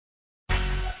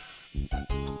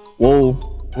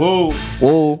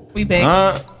Whoa. We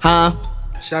back. Huh?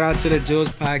 Shout out to the Joe's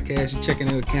podcast. You checking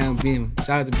in with Cam Beemer.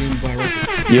 Shout out to Beemer Bar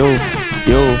Records.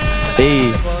 Yo.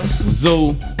 Hey.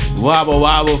 Zoo.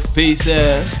 Wobble, face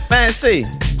ass. Man, say,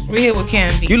 We here with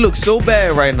Cam Beemer. you look so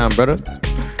bad right now, brother.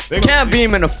 Cam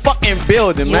Beemer in the fucking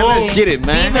building, man. Let's get it,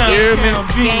 man. Beamer You hear me?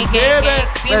 gang.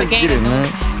 Beamer Let's gang. get it,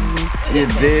 man. You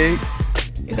dig?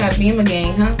 You got Beamer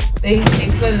gang, huh? They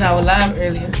flooded our live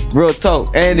earlier. Real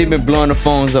talk. And they been blowing the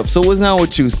phones up. So what's down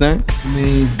with you, son? I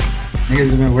mean, niggas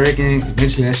have been working.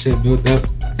 Eventually, that shit built up.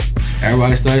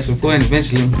 Everybody started supporting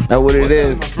eventually. That's what it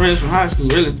is. My friends from high school,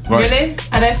 really. Really?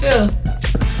 How that feel?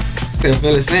 They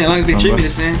feel the same. As long as they treat me the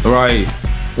same. Right.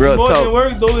 Real More than talk.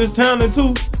 work though, it's talented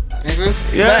too. Think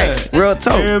so? Yeah. Facts. Real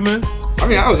talk. Yeah, man. I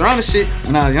mean, I was around the shit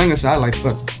when I was younger, so I was like,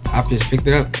 fuck. I just picked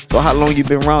it up. So how long you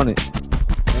been around it?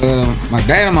 My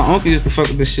dad and my uncle used to fuck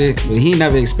with this shit, but he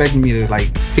never expected me to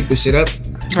like pick the shit up.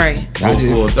 Right. So I just,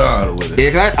 Full throttle with it.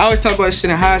 yeah, cause I always talk about shit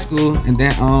in high school, and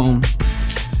then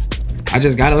I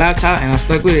just got a laptop and I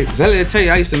stuck with it. Cause I let tell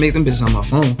you, I used to make them bitches on my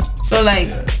phone. So like,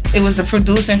 it was the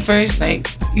producing first, like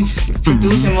you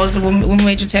producing most of what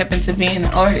made you tap into being an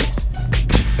artist?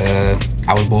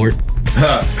 I was bored.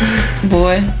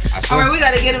 Boy. I All swear. right, we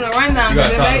gotta get him a rundown. You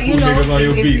gotta talk to niggas on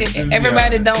your beats. if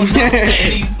everybody don't know.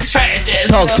 Trash ass.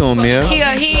 Talk to him,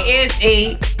 yeah. He is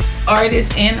a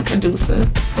artist and a producer,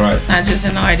 Right. not just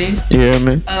an artist. You hear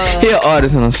me? He an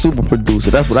artist and a super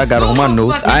producer. That's what I got on my Super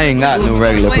notes. fucking I ain't got no producer.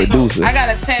 regular Wait, producer. I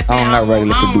gotta tap in. I don't got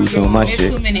regular producer on my shit. There's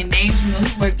too many names, you know.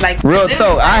 He worked like Real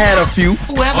talk. I had a few.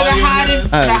 Whoever Oh, the yeah,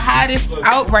 hottest, yeah. the hottest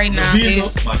out right now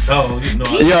is My dog, you know.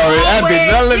 Yo, that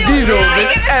bitch, La Lebizo,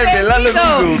 bitch. That bitch, La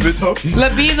Lebizo. Lebizo, bitch.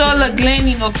 LaBezo,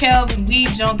 LaGlenn, you know, Kelvin,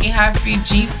 Weed Junkie, High Free,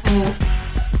 G-Fool,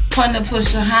 Punta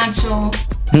Pusher, Honcho.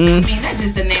 I mean, that's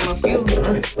just the name of few.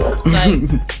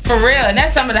 Like, for real. And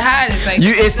that's some of the hottest. Like,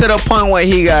 It's to the point where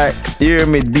he got, you hear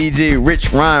me, DJ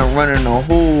Rich Ryan running the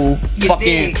whole you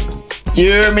fucking, dig. you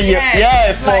hear me? Yes,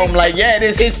 Yeah, for like- him, like, yeah,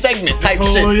 this his segment type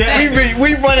shit. yeah.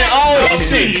 We running all this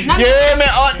shit. You hear me?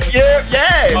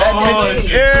 Yeah, that Oh, bitch, shit.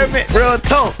 you hear me? Real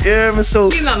talk, you hear me? So,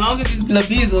 He's not long as it's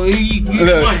LaBezo. He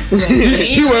look, won.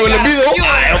 he went with Lebizo.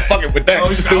 I ain't fucking with that. Oh, I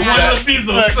want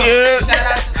Lebizo. Yeah.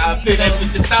 Shout out I'll to pay that bitch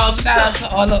LaBezo. 1,000 Shout out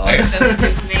to all the artists that we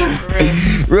just named, for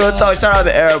real. Real talk, shout out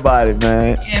to everybody,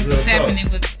 man. Yeah, for tapping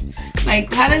in with.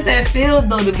 Like, how does that feel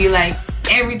though to be like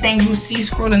everything you see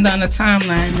scrolling down the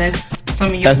timeline? That's some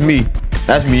of your. That's me.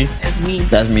 That's me.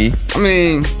 That's me. I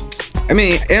mean,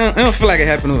 it don't feel like it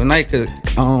happened overnight, cause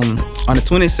on the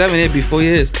 27th it'd be 4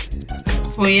 years.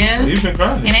 4 years. He's been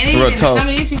grinding. And Real even talk. some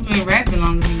of these people been rapping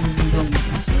longer than you've been doing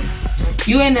it. So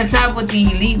you in the top with the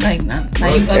elite, like now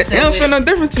you up It there don't with feel no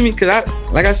different to me, cause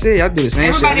like I said, I do the same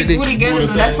everybody shit grew every day. together,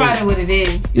 so that's probably what it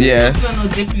is. Yeah. It don't feel no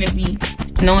different to be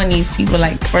knowing these people,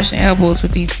 like brushing elbows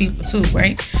with these people too,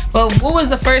 right? But what was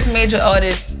the first major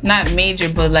artist, not major,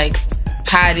 but like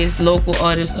hottest local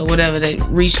artist or whatever that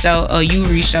reached out or you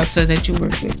reached out to that you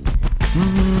worked with?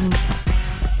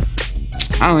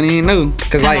 I don't even know,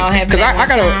 cause Kinda all happened at one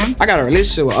time. I got a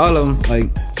relationship with all of them,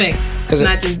 like, Facts. It's 'Cause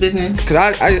not just business. cause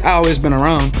I always been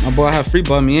around. My boy had free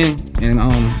bought me in, and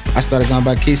I started going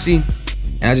by KC,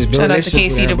 and I just built Shout out to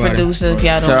relationships KC, with the everybody. producer, if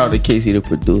y'all don't Shout know. out to Casey, the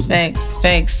producer.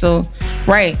 Facts. So,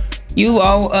 right, you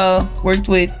all worked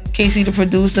with Casey, the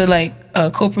producer, like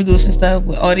co-producing stuff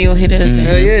with audio hitters. And,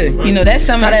 Hell yeah. you know, that's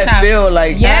some How of the that top. feel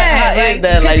like? Yeah, how is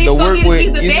that because like he's to so work he's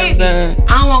with? the You know what I'm baby. saying?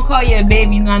 I don't want to call you a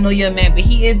baby. You know, I know you're a man, but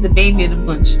he is the baby of the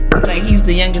bunch. Like he's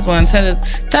the youngest one. Tell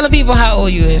the people how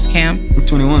old you is, Cam. I'm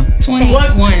 21.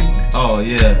 21. Oh,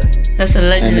 yeah. That's a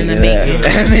legend in the making.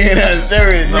 That nigga that's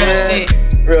serious, Real man. shit.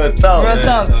 Real talk. Real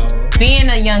talk. Being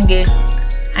the youngest,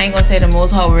 I ain't gonna say the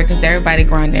most hard work because everybody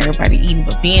grinding, everybody eating,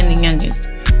 but being the youngest,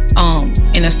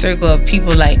 in a circle of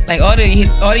people like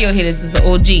audio hitters is an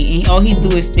OG, and all he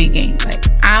do is spit game. Like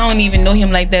I don't even know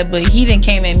him like that, but he done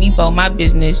came at me about my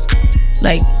business,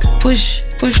 like push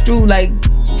through, like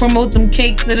promote them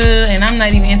cakes, and I'm not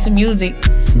even into music,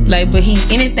 like but he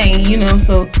anything, you know.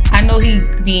 So I know he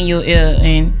be in your ear,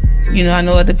 and you know I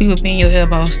know other people be in your ear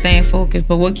about staying focused.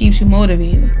 But what keeps you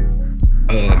motivated?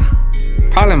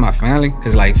 Probably my family,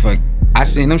 cause like fuck, I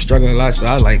seen them struggle a lot, so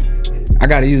I was like, I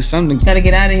gotta use something. Gotta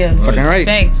get out of here. Fucking right.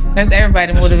 Thanks. That's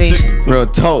everybody motivation. Real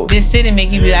talk. This city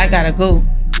make you be like, I gotta go.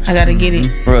 I gotta get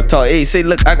it. Real talk. Hey, say,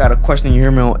 look, I got a question. You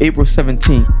hear me? On April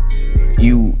 17th,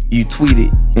 you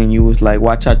tweeted and you was like,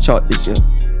 watch I chart this year.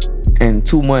 And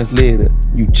 2 months later,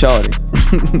 you charted.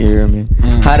 You hear me?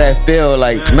 How that feel?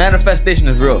 Like manifestation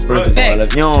is real. First of all, Facts.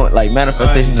 if you don't like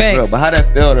manifestation is real, Facts. but how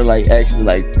that feel to like actually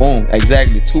like boom,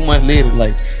 exactly 2 months later,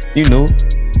 like you know.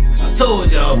 I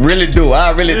told y'all. Really do.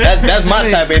 That's my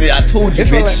type of it. I told you,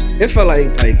 bitch. It felt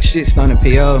like shit starting to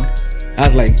pay off. I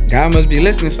was like, God must be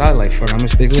listening, so I was like, fuck, I'm gonna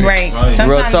stick with it. Right. Real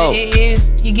Sometimes talk. it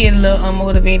is, you get a little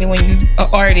unmotivated when you an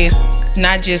artist,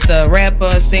 not just a rapper,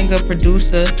 a singer,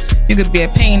 producer. You could be a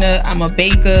painter, I'm a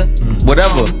baker.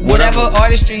 Whatever.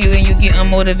 Artistry you and you get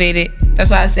unmotivated.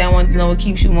 That's why I say I want to know what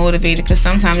keeps you motivated, because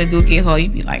sometimes it do get hard. You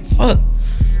be like, fuck.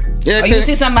 Yeah, Or you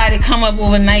see somebody come up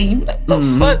overnight, you be like, the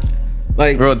fuck?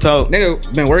 like Real talk.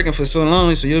 nigga been working for so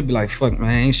long, so you'll be like, fuck,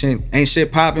 man, ain't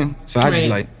shit popping. So I just be Right.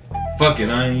 like, Fuck it,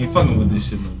 I ain't even fucking with this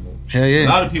shit no more. hell A yeah.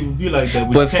 lot of people be like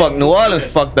that. But you fuck, can't New do Orleans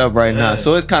that. fucked up right now. Yeah.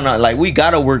 So it's kind of like we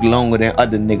gotta work longer than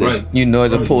other niggas, Right. you know,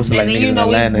 as Right. opposed to like And then niggas you in know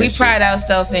Atlanta. we and shit. pride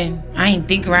ourselves in I ain't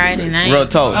dick riding. I ain't, Real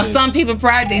talk. Or some people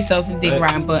pride themselves in dick Facts.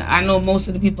 riding, but I know most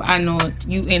of the people I know,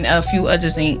 you and a few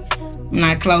others ain't. I'm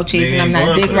not clout chasing. They I'm ain't not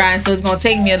going dick for that. riding, so it's gonna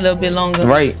take me a little bit longer.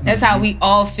 Right. That's how we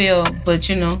all feel. But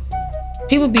you know,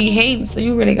 people be hating, so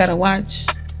you really gotta watch.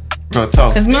 Real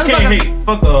talk. Cause You can't motherfuckers. hate.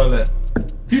 Fuck all that.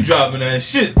 You dropping that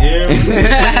shit, yeah.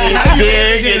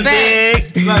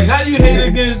 Big. Like, how you hate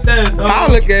against that? Dog? I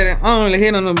look at it, I don't really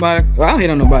hate on nobody. Well, I don't hate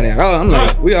on nobody at all. I'm like,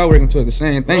 Right. we all working towards the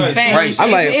same thing. Right. Facts.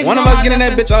 I'm like, It's one of wrong, us get in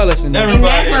that that's bitch, all us in there. And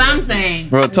that's Everybody. what I'm saying.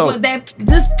 Real talk. But that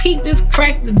just peek, just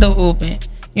crack the door open.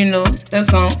 You know, that's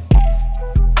gonna.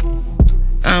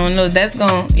 I don't know. That's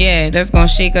gonna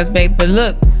shake us back. But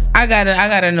look, I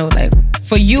gotta know, like,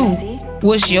 for you,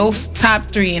 what's your top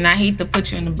 3? And I hate to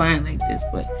put you in a bind like this,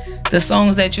 but the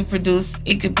songs that you produce,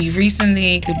 it could be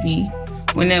recently, it could be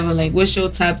whenever. Like, what's your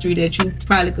top 3 that you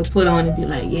probably could put on and be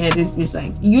like, yeah, this bitch,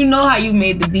 like, you know how you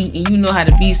made the beat and you know how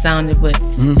the beat sounded, but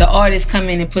the artists come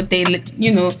in and put their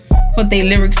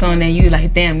lyrics on there. You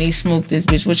like, damn, they smoked this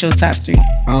bitch. What's your top 3?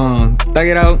 Thug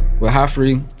It Out with Hot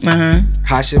Free,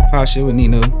 Hot Shit, Pop Shit with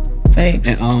Nino, Facts.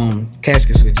 and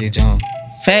Caskets with J. John.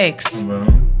 Facts. Bro.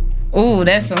 Ooh,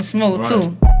 that's some smoke Right.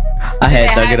 too. I had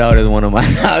Thug It Out as one of my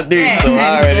top 3, so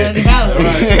I already.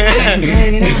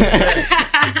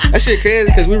 That shit crazy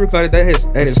because we recorded that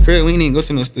at his crib. We didn't even go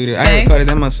to no studio. I Facts. recorded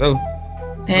that myself.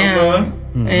 Damn.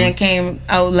 And it came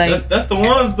out like That's the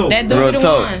ones though. that. Those Real are the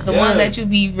talk. ones. The Yeah. ones that you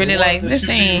be really The like. ones that This you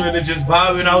be ain't really just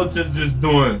vibing out to just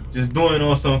doing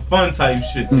on some fun type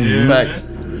shit. Yeah, Facts.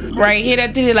 man. right here.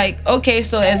 That did like, okay.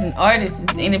 So as an artist,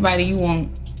 is anybody you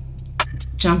want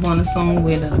jump on a song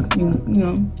with? You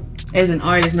know, as an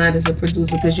artist, not as a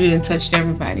producer, because you didn't touch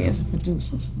everybody as a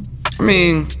producer. So. I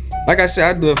mean, like I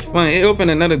said, I do it for fun. It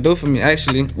opened another door for me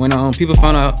actually. When people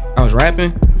found out I was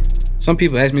rapping, some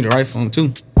people asked me to write for them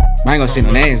too. I ain't gonna say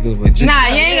no names though, but Nah,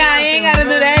 you ain't gotta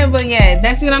do that. But yeah,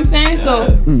 that's what I'm saying. So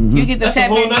you get to That's a tap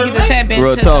whole in, you nother get to tap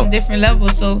Real into talk. some different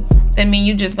levels. So that means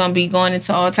you just gonna be going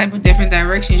into all type of different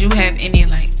directions. You have any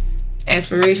like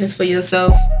aspirations for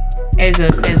yourself as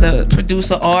a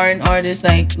producer or an artist,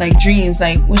 like dreams,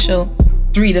 like what's your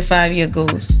 3 to 5 year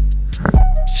goals?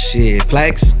 shit,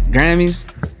 plaques, Grammys,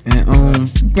 and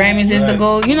Grammys is the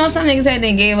goal. You know, some niggas had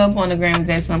they gave up on the Grammys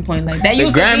at some point. Like that The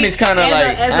used to be Grammys kind of as a-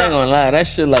 like, as I a- ain't gonna lie, that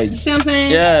shit like, You see what I'm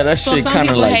saying? yeah, that So shit some kind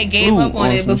of people like had gave flew up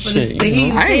on it, but some for the shit, to you hear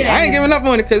know? you say that, I ain't giving up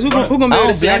on it because who gonna be I able to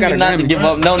don't say I blame got you a not to Grammy? give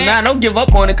up. No, Facts. don't give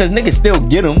up on it, cause niggas still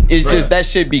get them. It's just that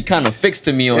shit be kind of fixed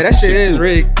to me on Yeah, that some shit is too.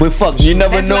 rigged. But fuck, you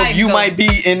never That's know. life, You though. might be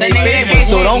in The their niggas favor,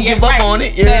 so say, don't yeah, give up right. on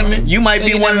it. You know what I Facts. mean? You might So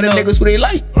be you one of the never know. niggas who they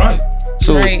like. Right.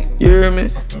 So, Right. you hear me?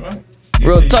 Right.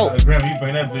 Real say you talk. got a Grammy, you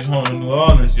bring that bitch home to New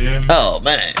Orleans, you hear me? Oh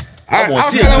man, I wanna was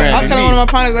see a telling Grammy. one of my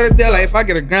partners the other day, like, if I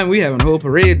get a Grammy, we having a whole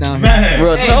parade down here. Man,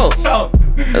 Real hey, talk.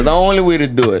 That's the only way to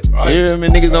do it. Right. You hear me?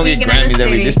 Niggas don't get Speaking of the Grammys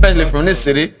every city. day, especially from this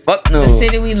city. Fuck no. the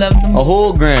city we love the A most.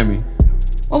 whole Grammy.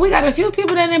 Well, we got a few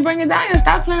people that didn't bring it down.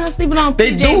 Stop playing on sleeping on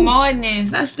They PJ do. Martin and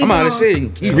stop I'm sleeping out on. of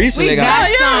city. He recently We got. got-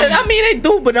 Yeah, I mean they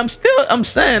do, but I'm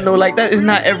saying though, like that is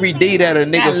not every day that a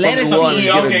nigga let us from New Orleans see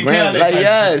it. get a Okay, Grammy. Cali Like type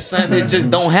yeah, shit. son, it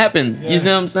just don't happen. You see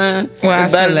what I'm saying? Well, I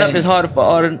It's bad feel enough like- it's harder for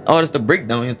artists to break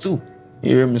down here too.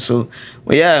 You hear me? So,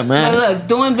 well, yeah, man. But look,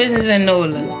 doing business in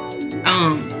NOLA,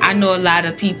 I know a lot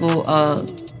of people,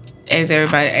 as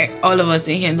everybody, all of us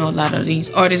in here know a lot of these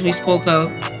artists we spoke of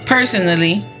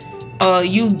personally.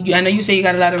 I know you say you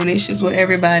got a lot of relationships with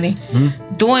everybody.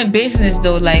 Doing business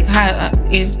though, like, how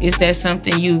is that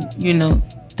something you know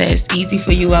that's easy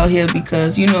for you out here?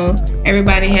 Because you know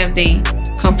everybody have their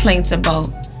complaints about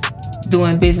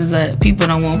doing business. People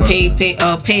don't want pay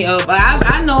up.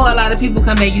 I know a lot of people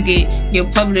come back. You get your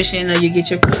publishing or you get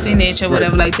your percentage or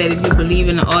whatever like that if you believe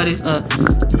in the artist.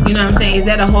 You know what I'm saying? Is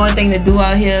that a hard thing to do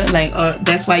out here? Like, or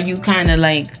that's why you kind of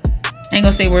like, I ain't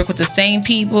gonna say work with the same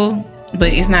people,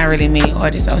 but it's not really many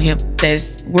artists out here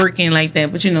that's working like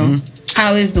that. But you know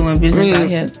how it's doing business out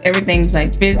here. Everything's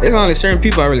like business. There's only certain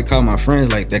people I really call my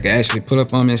friends like that can actually pull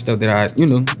up on me and stuff that I,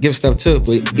 give stuff to.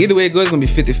 But either way it goes, it's gonna be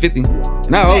 50-50.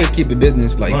 And I always keep it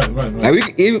business. Like,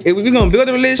 like if we gonna build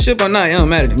a relationship or not, it don't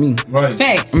matter to me. Right.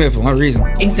 Facts. I'm here for one reason.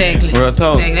 Exactly. Real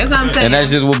talk. Exactly. That's what I'm saying. And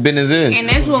that's just what business is. And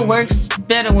that's what works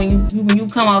better when you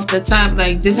come off the top.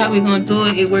 Like, this how we gonna do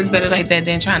it. It works better like that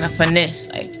than trying to finesse.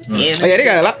 Like, Yeah, they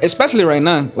got a lot, especially right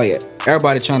now. Like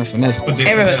everybody trying to finesse.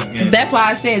 That's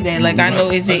why I said that. Like, I know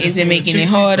is it making it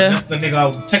harder? That's the nigga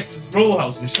out Texas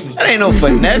Roadhouse and shit. That ain't no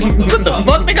finesse. What the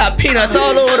fuck? They got peanuts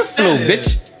all over the floor,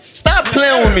 bitch. Stop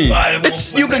playing with me.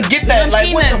 Bitch, you can get that.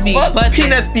 Like, what the fuck?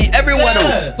 Peanuts be everywhere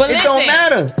though. But it don't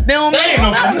matter. They don't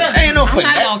matter. Ain't no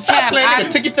finesse. Stop playing.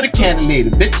 Nigga, take you to the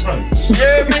cantilever, bitch. You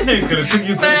hear me?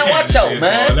 Man, watch out,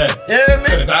 man. You hear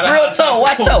me? Real talk,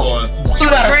 watch out. You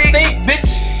got a steak,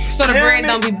 bitch. So the bread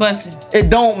don't be busting. It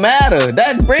don't matter.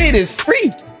 That bread is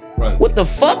free. Right. What the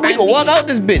fuck? We can walk out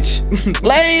this bitch.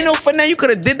 Like, ain't no finesse. You could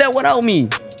have did that without me.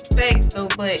 Facts though,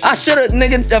 but I should have,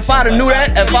 nigga, if I'd have knew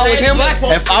that, if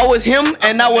I was him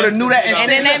and I would have knew that.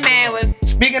 And then that man was.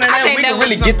 Speaking of that, we can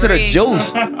really get to the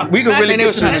jokes. We can really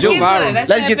get to the jokes.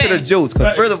 Let's get to the jokes.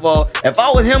 Cause first of all, if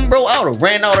I was him, bro, I would have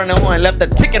ran out on that one and left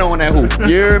that ticket on that hoop. You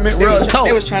hear me? Real talk.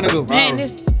 They was trying to go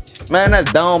viral. Man,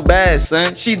 that's down bad,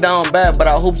 son. She down bad, but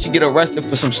I hope she get arrested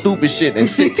for some stupid shit and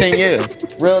 10 years.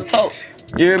 Real talk.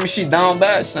 You hear me? She down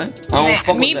bad, son. I don't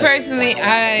fuck me with that. personally,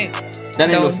 that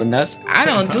ain't no finesse. I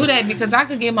don't do that because I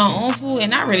could get my own food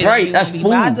and I really right, don't that's be food.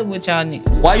 bothered with y'all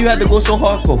niggas. Why you had to go so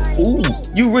hard for food?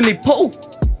 You really poor.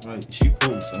 Right, she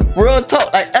cool, son. Real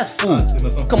talk, like that's food.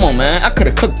 Come on, man. I could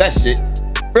have cooked that shit.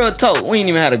 Real talk, we ain't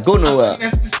even had to go nowhere.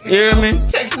 You hear me?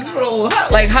 Texas roll.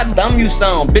 Like how dumb you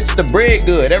sound, bitch. The bread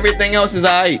good. Everything else is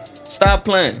alright. Stop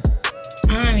playing.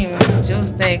 I don't even want to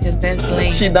juice that because that's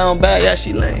lame. She down bad, yeah,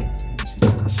 she lame.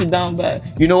 She down bad.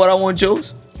 You know what I want,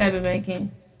 Jules? Type it back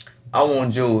in. I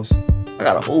want Jules. I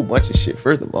got a whole bunch of shit,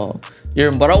 first of all. You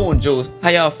hear me? But I want Jules. How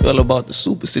y'all feel about the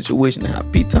super situation and how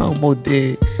P-Town Mo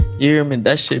did? You hear me?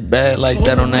 That shit bad like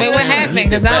that on that. Wait, what happened?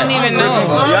 Because I don't even know.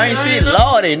 Y'all ain't see it?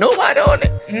 Lord, ain't nobody on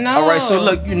it. No. All right, so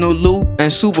look, Lou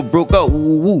and Super broke up. Woo,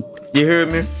 woo, woo. You hear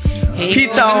me?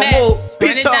 P-Town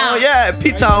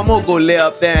Mo go lay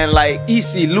up there and like he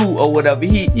see Lou or whatever.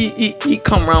 He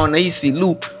come around and he see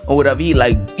Lou or whatever.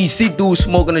 He see dude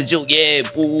smoking a joke. Yeah,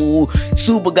 boo.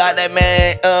 Super got that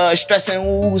man stressing.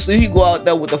 Ooh. So he go out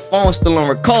there with the phone still on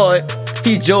record.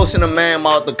 He josing the man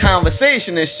about the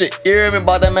conversation and shit. You hear me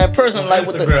about that man person like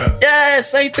with the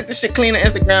so he took the shit clean on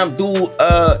Instagram.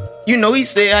 Dude, he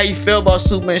said how he feel about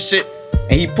Super and shit.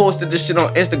 And he posted this shit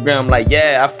on Instagram like,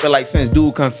 yeah, I feel like since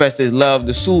dude confessed his love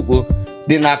to Super,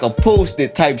 then I could post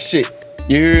it type shit.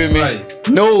 You hear me? Right.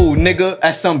 No, nigga,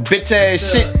 that's some bitch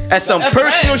ass shit. That's some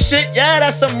personal shit. Yeah,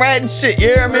 that's some ratting shit. You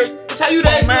hear me? Tell you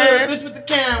that, man. Bitch with the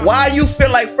camera. Why you feel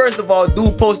like, first of all,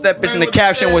 dude posted that bitch and the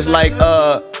caption was like,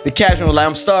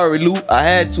 I'm sorry, Lou, I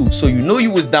had to. So you know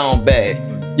you was down bad.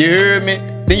 You hear me?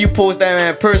 Then you post that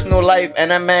man personal life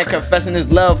and that man confessing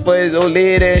his love for his old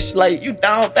lady and shit. Like, you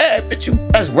down bad, bitch.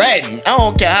 That's ratting. I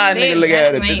don't care how a nigga look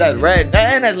at it, bitch. That's ratting.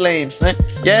 That's lame, son.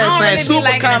 Yeah, son. Really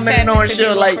Super commenting on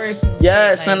shit like,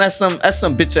 yeah, son. That's some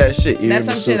bitch ass shit. That's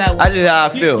some shit I just how I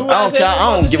feel. I don't care.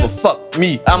 I don't give a fuck.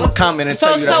 Me, I'ma comment and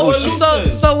tell you that whole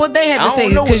shit. So what they had to say?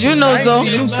 Because you know so.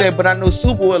 Lou said, but I know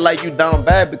Super was like you down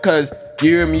bad because you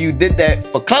hear me. You did that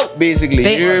for clout, basically.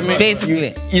 You hear me?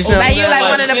 Basically. You see like you like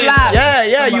one of the blogs.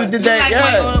 Yeah, you did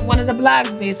that. Like one of the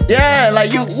blogs, basically. Yeah,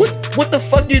 like you. What the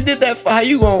fuck you did that for? How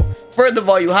you gon'? First of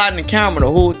all, you hiding the camera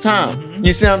the whole time.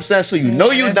 You see what I'm saying? So you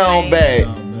know you down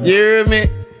bad. You hear me?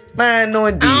 Man, no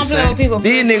indeed, I don't son. people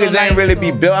These niggas ain't really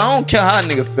be built. I don't care how a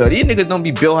nigga feel. These niggas don't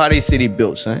be built how they say they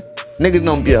built, son. Niggas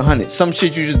don't be 100. Some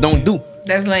shit you just don't do.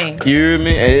 That's lame. You hear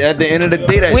me? At the end of the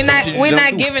day, that's we're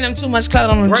not giving them too much clout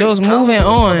on the jokes. Moving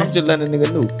on. I'm just letting a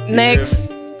nigga know. Next.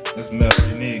 That's messy,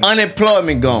 nigga.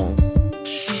 Unemployment gone.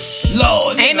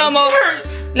 Lord, ain't no more.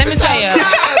 Let me tell you.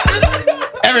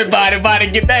 Everybody about to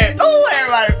get that. Oh,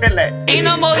 everybody feel that. Ain't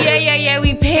no more. Yeah.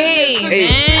 We paid, Hey,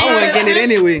 man. I wasn't getting it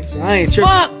anyway, so I ain't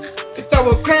tripping. Fuck. It's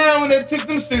our crime when they took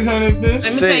them 600, bitch.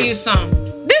 Let me tell you something.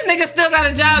 This nigga still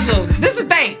got a job though. This is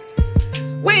the thing.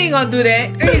 We ain't gonna do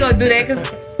that.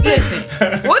 Cause listen,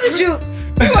 what did you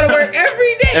go to work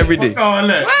every day? Every day.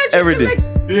 Every day.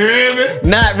 You hear me?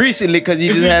 Not recently, cause he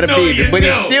just had a baby, but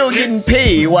he's still getting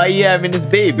paid while he having his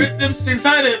baby. Bitch, them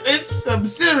 600, it's some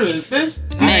serious, bitch.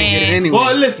 Man. I ain't getting it anyway.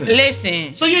 Boy, listen.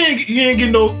 Listen. So you ain't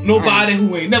get nobody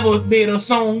who ain't never made a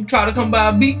song try to come by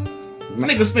a beat.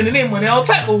 Niggas spending their money all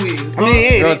type of ways. I mean,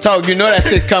 hey, Real talk, you know that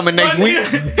shit's coming next week.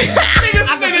 Niggas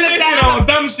spending their shit on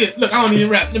dumb shit. Look, I don't even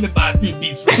rap. Let me buy 3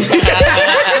 beats from you.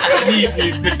 I need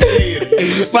these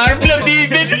bitches. Buy these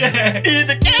bitches. He's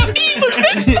the Cam Beemer.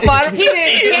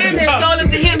 Cam that sold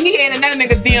it to him. He had another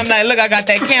nigga DM like, look, I got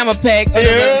that camera pack.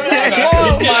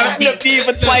 Buy flip these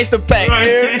for twice the pack.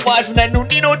 Watch from that new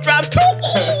Nino drop too.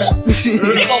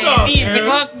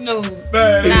 Fuck no.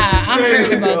 Nah, I'm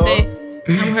hurt about that.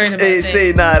 Hey,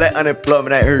 say that unemployment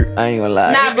that hurt. I ain't gonna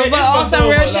lie. Nah, but on some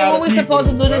real shit, what we supposed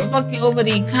to do this fucking over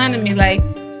the economy? Like,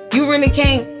 you really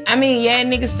can't. I mean, yeah,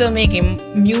 niggas still making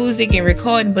music and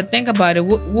recording, but think about it.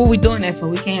 What we doing that for?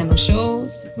 We can't have no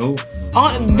shows. No.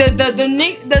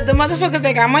 The motherfuckers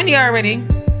that got money already.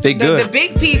 They good. The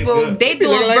big people, they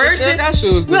doing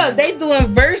verses. Look, they doing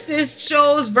verses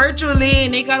shows virtually,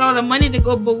 and they got all the money to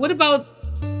go. But what about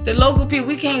the local people?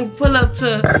 We can't pull up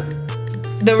to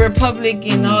the Republic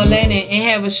and all that and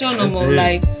have a show no more.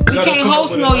 Like, we can't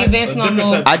host no events no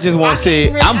more. I just want to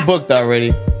say, I'm booked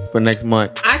already for next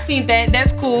month. I seen that.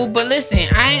 That's cool. But listen,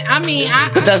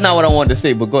 But that's not what I wanted to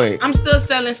say, but go ahead. I'm still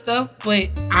selling stuff, but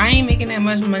I ain't making that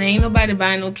much money. Ain't nobody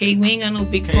buying no cake. We ain't got no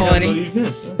big party.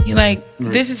 You're like,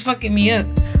 this is fucking me up.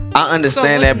 I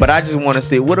understand that, but I just want to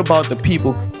say, what about the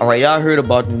people? All right, y'all heard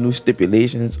about the new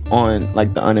stipulations on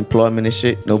like the unemployment and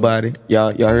shit? Nobody?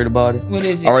 Y'all heard about it? What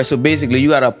is it? All right, so basically you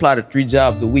gotta apply to 3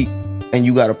 jobs a week, and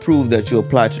you gotta prove that you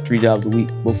applied to 3 jobs a week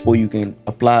before you can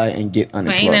apply and get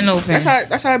unemployment. But ain't that no fair?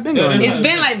 That's how it been going. It's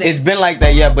been like that. It's been like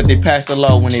that, yeah, but they passed the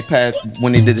law when they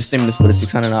did the stimulus for the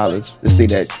 $600 to say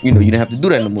that you didn't have to do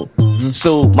that no more.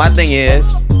 So my thing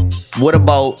is, what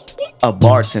about a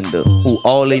bartender who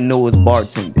all they know is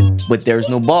bartending, but there's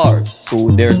no bars, so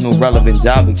there's no relevant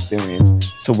job experience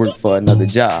to work for another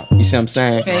job? You see what I'm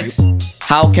saying? Facts.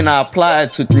 How can I apply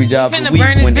to 3 jobs a week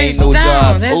burn this when ain't bitch no down.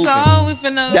 jobs That's open? all we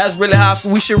finna. That's really how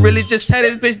we should really just tear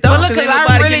this bitch down. But look, Cause ain't 'cause I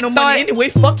nobody really get no money thought- anyway.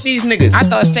 Fuck these niggas. I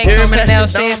thought Sex Yeah, on man, that Canal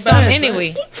shit down said something bad,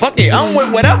 anyway. Fuck it, I'm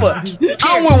with whatever. I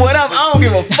don't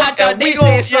give a fuck. thought If they we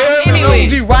gon- said something yeah,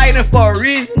 anyway. we riding for a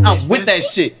reason. I'm with that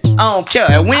shit. I don't care.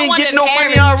 If we ain't want getting them no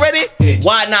money Harris. already,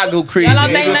 why not go crazy? Y'all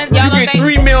don't think nothing- y'all you don't get think-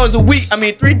 3 meals a week. I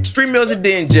mean, three meals a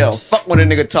day in jail. Fuck what a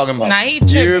nigga talking about. Nah, he You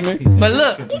hear tripping. me? But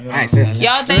look, I ain't saying that.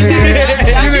 y'all think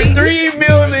You get 3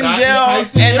 meals in jail,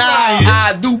 and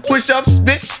I do push-ups,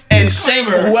 bitch, and shake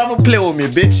whoever play with me,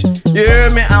 bitch. You hear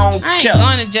me? I don't I ain't care.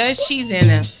 going to judge cheese in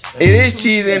there. It is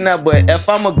cheesy in that, but if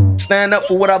I'ma stand up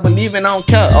for what I believe in, I don't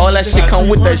care. All that shit come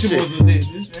with that shit.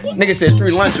 Nigga said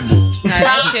 3 Lunchables. Nah,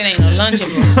 that shit ain't no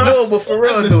Lunchable. No, but for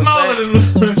real though,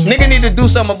 nigga need to do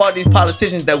something about these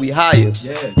politicians that we hire.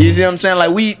 You see what I'm saying?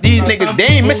 Like these niggas, they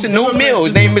ain't missing no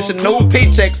meals, they ain't missing no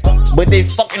paychecks, but they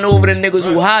fucking over the niggas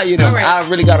who hire them. Alright. I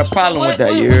really got a problem with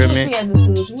that. You hear What me? you see as a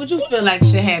solution? What you feel like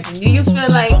should happen? Do you feel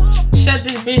like shut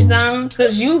this bitch down?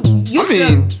 Cause you I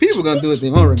mean, people gonna do what they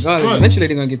want regardless. Eventually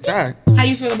they gonna get tired. how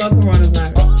you feel about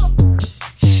coronavirus?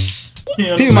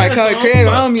 People might call it creative.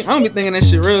 I don't be thinking that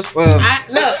shit real. Look.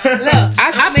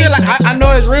 I feel like I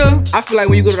know it's real. I feel like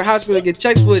when you go to the hospital and get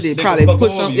checked for it, they probably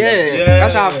put some. Yeah,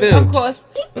 that's how I feel. Of course,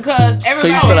 because So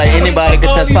everybody. you feel like anybody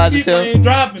can test positive?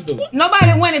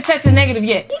 Nobody went and tested negative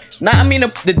yet. Nah, I mean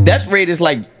the death rate is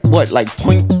like what, like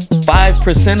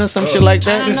 0.5% or some shit like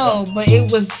that. I don't know, but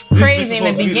it was crazy in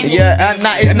the beginning. Yeah,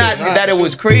 it's not that it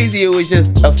was crazy. It was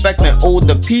just affecting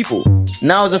older people.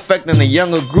 Now it's affecting the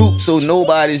younger group, so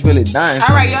nobody's really dying. All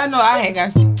right, y'all know I had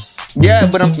got sick. Yeah,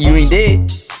 but you ain't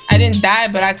dead, I didn't die,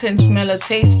 but I couldn't smell or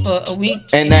taste for a week.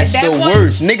 and that's at that the point,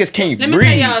 worst. Niggas can't Let me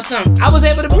breathe. tell y'all something. I was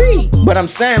able to breathe. But I'm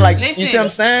saying, like, Listen. you see what I'm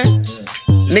saying?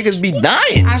 Niggas be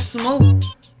dying. I smoke.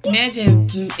 Imagine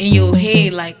in your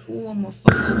head, like, ooh, I'm gonna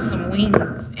fuck over some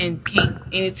wings and can't,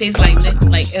 and it tastes like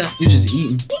nothing, like, You just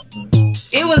eating.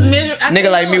 It was miserable. Nigga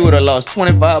like me would have lost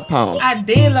 25 pounds. I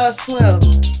did lost 12.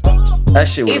 That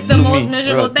shit was It's the most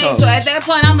miserable thing. So at that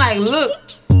point, I'm like, look,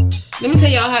 let me tell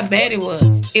y'all how bad it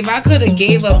was. If I could have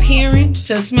gave up hearing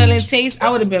to smell and taste, I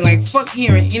would have been like, fuck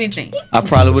hearing anything. I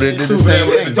probably would have did the same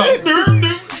thing.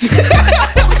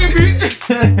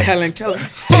 Helen Keller.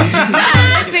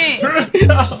 Listen,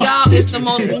 y'all, it's the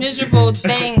most miserable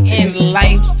thing in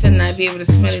life to not be able to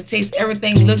smell and taste.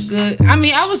 Everything look good. I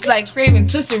mean, I was like craving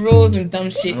Tootsie Rolls and dumb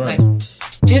shit. Like,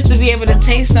 just to be able to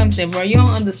taste something, bro. You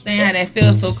don't understand how that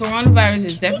feels. So coronavirus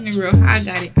is definitely real. How I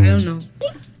got it, I don't know.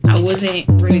 I wasn't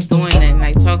really doing that,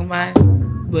 like talking about it.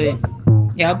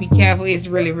 But y'all be careful. It's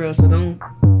really real. So don't.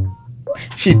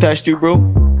 She touched you, bro?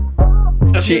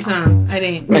 A few times. I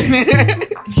didn't.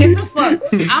 Get the fuck.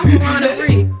 I'm corona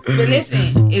free. But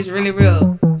listen, it's really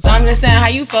real. So I'm just saying how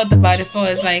you felt about it for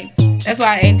us. Like, that's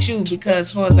why I asked you,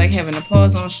 because for us, like, having a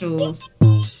pause on shows,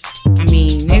 I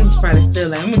mean, niggas probably still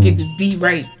like, I'm gonna get this beat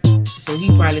right. So so he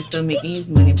probably still making his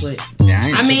money. But Yeah,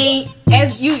 I mean,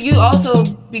 as you also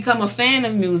become a fan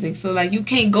of music, so like you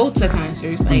can't go to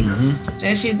concerts. Like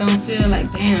that shit don't feel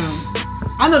like damn.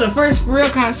 I know the first real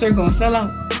concert gonna sell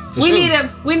out. We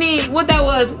need what that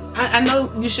was. I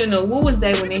know you should know. What was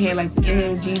that when they had like the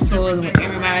MMG tours with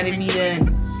everybody be there? And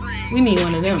we need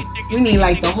one of them. We need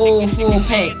like the whole full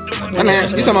pack. You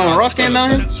talking about when Ross came down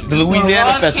here? The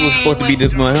Louisiana Festival was supposed to be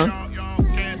this month, huh?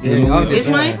 Yeah, this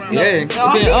month? Yeah, it's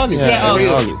been August. Yeah,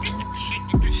 August.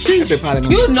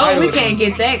 You know we can't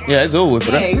get that. Yeah, it's over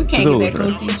for that. Yeah, we can't get that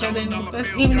close to each other in the fest,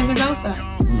 even if it's outside.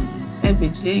 That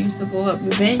bitch they used to go up.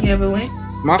 You ever went?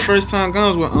 My first time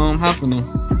guns with Hoffa now.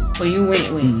 Well, you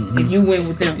went with. If you went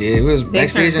with them. Yeah, it was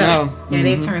backstage and all. Yeah,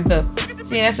 they turned up.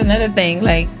 See, that's another thing.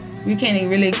 Like you can't even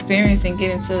really experience and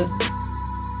get into.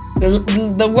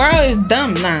 The world is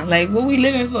dumb now. Like what we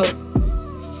living for?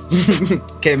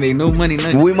 Can't make no money,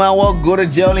 nothing. We might well go to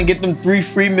jail and get them 3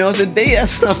 free meals a day.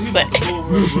 That's what I'm saying.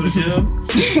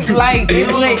 Like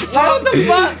what the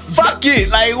fuck? Fuck it.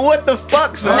 Like what the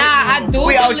fuck, son? Nah, I do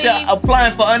We out believe. here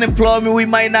applying for unemployment. We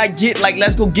might not get. Like,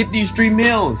 let's go get these 3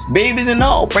 meals, babies and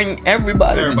all. Bring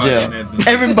everybody to jail.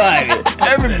 Everybody. Nah.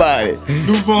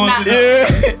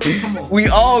 Yeah. We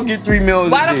all get 3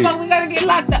 meals. Why a the day. fuck we gotta get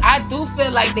locked up? I do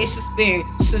feel like they should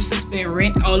suspend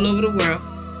rent all over the world.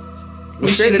 We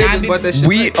should not be.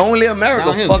 We only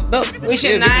America fucked up. We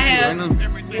should not have.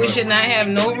 We should not have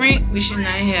no rent. We should not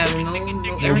have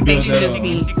no. Everything should just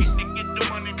be.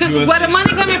 Cause where the money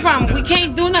coming from? We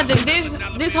can't do nothing.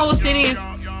 This whole city is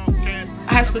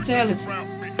hospitality.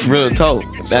 Real talk.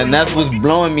 And that's what's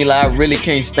blowing me. Like I really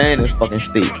can't stand this fucking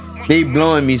state. They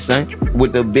blowing me, son,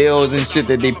 with the bills and shit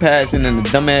that they passing and the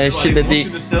dumbass shit that they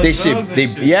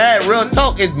yeah, real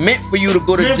talk. It's meant for you to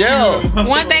go to jail.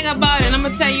 One thing about it, I'm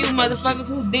gonna tell you, motherfuckers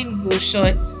who didn't go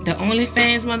short, the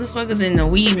OnlyFans motherfuckers and the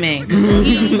weed man, cause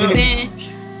he been.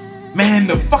 Man,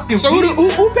 the fucking. So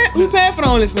who paid for the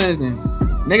OnlyFans then?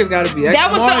 Niggas gotta be.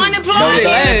 That was the That was unemployment. the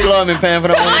unemployment paying for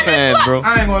the OnlyFans, bro.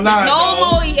 I ain't gonna lie. No dog.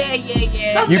 more, yeah.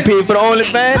 You paid for the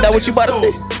OnlyFans? That what you about to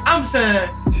say? I'm saying,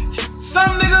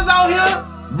 some niggas out here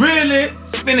really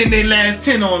spending their last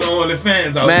 10 on the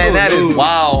OnlyFans out Man, there. that is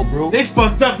wild, bro. They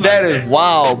fucked up like That is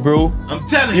wild, bro. I'm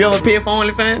telling You you. ever paid for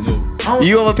OnlyFans? No.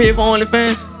 You ever paid for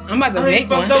OnlyFans? I'm about to I make ain't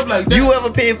fucked one. up like that. You ever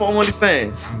paid for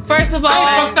OnlyFans? First of I all,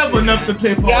 ain't fucked up enough to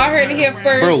pay for y'all heard it here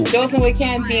first. Bro. Jocin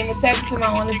Cam Beemer tapping to my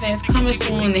OnlyFans coming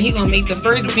soon, and he gonna make the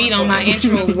first beat on my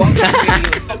intro walkthrough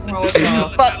video. Fuck wrong with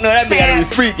y'all. Fuck no, that bitch gotta be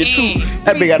freaking too.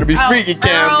 That bitch gotta be freaking,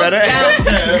 Cam, brother.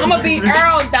 I'm gonna be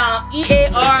Earl down.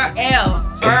 EARL.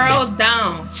 Earl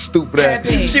down. Stupid ass.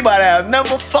 Tapping. She about to have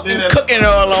number fucking Yeah. cooking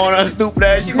oil on her, stupid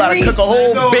ass. She about to cook a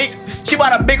whole bake. She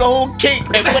about to bake a whole cake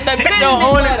and put that bitch on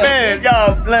OnlyFans.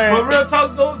 Y'all But playing. real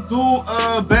talk though, dude,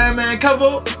 Bandman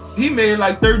cover, he made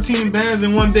like 13 bands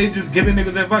in one day just giving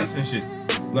niggas advice and shit.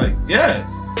 Like, yeah,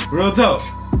 real talk.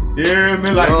 You hear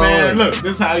me? Like, man, look,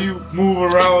 this how you move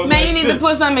around. Man, like you need this. to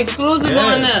put something exclusive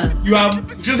on there. You have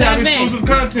just have Tap in. exclusive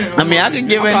content. I mean, I could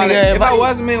give a Probably, nigga if I advice.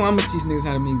 wasn't man, I'm gonna teach niggas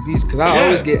how to make beats, cause I Yeah.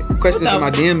 always get questions in my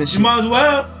DM and You shit. might as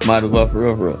well Might as well,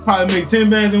 for real. probably make 10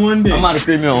 bands in one day. I'm out of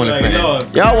streaming on Like, OnlyFans. Lord.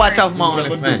 Y'all watch out for my That's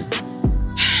what I'ma OnlyFans.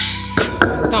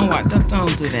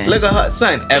 Don't do that. Look at her,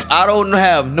 son. If I don't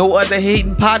have no other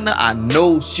hating partner, I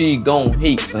know she gon'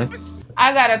 hate, son.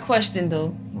 I got a question though.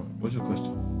 What's your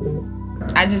question?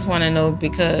 I just want to know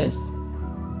because,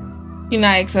 you know,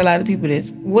 I ask a lot of people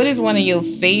this. What is one of your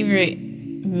favorite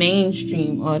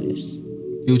mainstream artists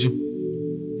Future.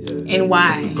 and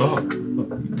why? God.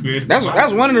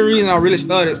 That's one of the reasons I really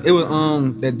started. It was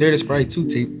that Dirty Sprite 2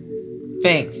 tape.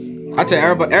 Facts. I tell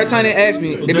everybody every time they ask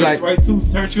me, So they be like, right too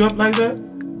turned you up like that?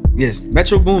 yes,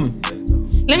 Metro Boomin.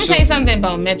 Let me tell you something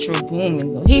about Metro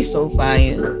Boomin though. He's so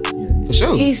fire. For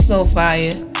sure. He's so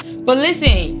fire. But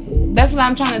listen, that's what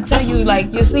I'm trying to tell you.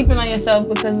 Like, you're sleeping on yourself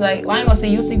because, like, well, I ain't gonna say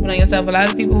you sleeping on yourself. A lot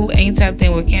of people who ain't tapped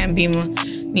in with Cam Beemer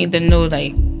need to know,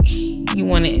 like, you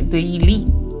want the elite.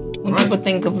 When people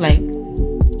think of, like,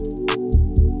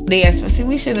 they ask, see,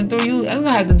 we should have threw you. I'm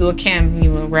gonna have to do a Cam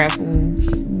Beemer raffle.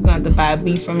 We're gonna have to buy a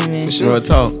beat from him and Real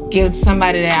talk. give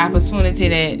somebody that opportunity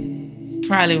that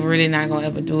probably really not gonna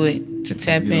ever do it to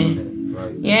tap in.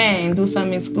 Yeah, and do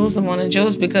something exclusive on the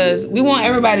Joes because we want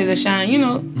everybody to shine, you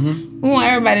know. We want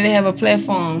everybody to have a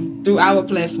platform through our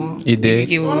platform. You did. If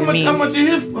you get So what how we much mean. how much you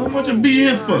here for? How much you be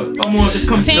here for? I want to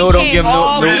come 10K, No, don't give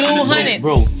all no, blue hundreds.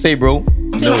 bro. Say, bro.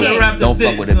 I'm trying to wrap Don't this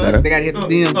fuck with it, son. better. They gotta hit the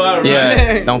DM.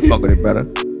 Yeah, don't fuck with it, brother.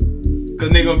 Cause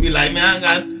they gonna be like, man,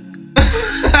 I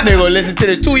got. They gonna listen to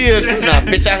this 2 years from now.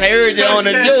 Bitch, I heard you on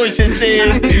the Jewish shit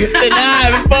said,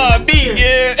 nah, before I beat,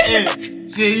 yeah.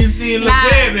 Shit, you seen Lil Nah.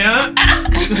 Baby, huh?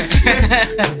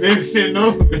 Baby said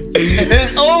no.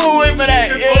 It's over with for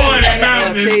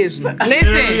that.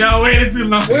 Listen, y'all waited too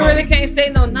long. we really can't say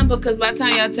no number because by the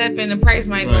time y'all tap in, the price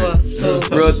might go up. So,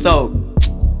 Real talk.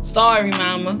 sorry,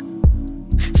 mama.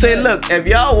 Say, look, if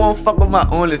y'all won't fuck with my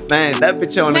OnlyFans, that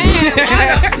bitch on Man, what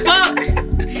the fuck?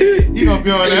 You gonna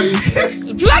be on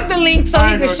that? Plug the link so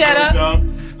he can shut up.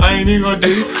 I ain't even gonna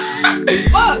do it.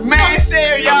 Fuck. Man,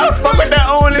 say if y'all fuck with that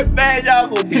OnlyFans, y'all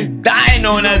gonna be dying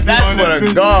on that. That's for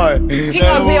the God. He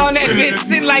gonna be on that bitch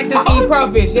sitting like this eating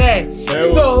crawfish, yeah.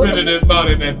 So spinning his mouth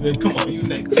in that bitch. Come on, you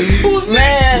next.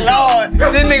 Man, Lord,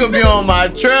 this nigga be on my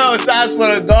trail, so I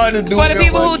swear to God to do. For the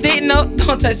people who didn't know,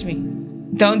 don't touch me.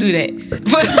 Don't do that.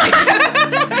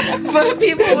 For the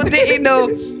people who didn't know,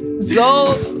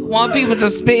 Zoe want people to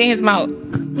spit in his mouth.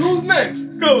 Who's next?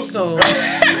 Go. So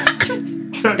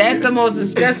that's the most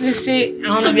disgusting shit. I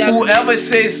don't know if y'all. Whoever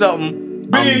say something,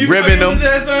 Man, I'm you ribbing them.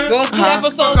 Go 2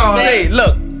 episodes Fuck all today. Say,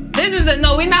 look, This is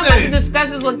we're not about to discuss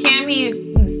this with Cam. He is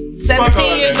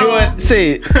 17 years you old. would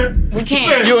say We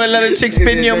can't. you would let a chick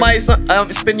spin your mouth,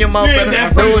 spin your mouth, Yeah, better.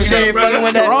 that No, fucking she ain't brother. fucking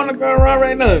with that. Corona going around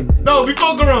right now. No,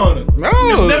 before Corona.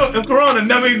 No. If Corona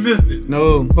never existed.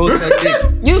 No, whole suck dick.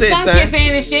 You Say, tongue son. kissing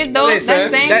and shit though. Say, That's son.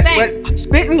 the same That, thing. but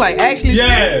spitting like actually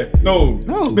Yeah. No.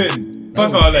 No. Spitting.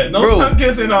 Fuck all that. No Bro. tongue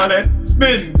kissing, all that.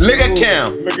 Spitting. Look at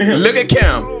Cam. Look at him. Look at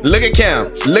Cam. Look at Cam.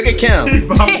 Look at Cam. He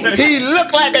He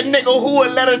look like a nigga who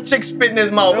would let a chick spit in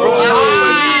his mouth, bro. I don't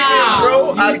believe it,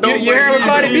 bro. I don't You heard what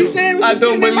Cardi B said? when I she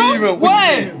don't spitting in her believe mouth? him.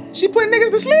 What? She putting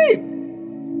niggas to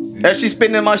sleep. If she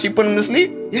spitting in him out, she put him to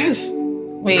sleep? Yes.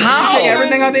 Wait. How? She take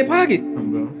everything out their pocket.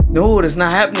 No, it's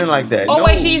not happening like that. Oh no.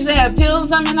 wait, she used to have pills or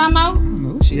something in her mouth.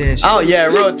 She had shit. Oh yeah,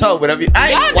 real talk. But if you, I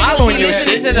Y'all ain't niggas swallowing be your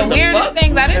listening shit. to the What weirdest fuck?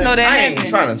 things. I didn't know that I ain't happened.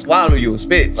 trying to swallow your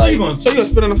spit. So Like, you gonna So you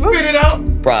spit on the floor? spit it out?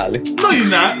 probably. No, you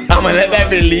not. I'ma let that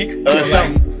bit leak or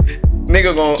something.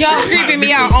 Nigga gon' Y'all creeping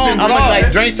me out on I'ma God.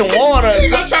 like drink some water or You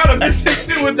gonna something. try to mix this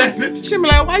shit with that bitch? She be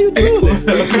like, why you doing it?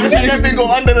 Let that bit go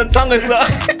under the tongue or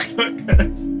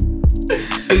something.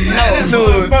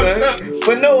 No, son.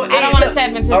 But no, I don't want to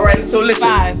tap into. All right, so listen.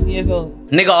 5 years old.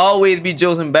 Nigga always be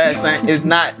Jocin bad saying it's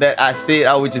not that I said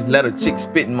I would just let a chick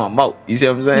spit in my mouth. You see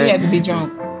what I'm You saying? have to be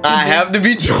drunk. I have to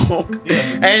be drunk.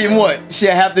 And what? She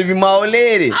have to be my old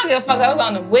lady. I don't give a fuck. I was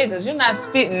on the wiggles. You're not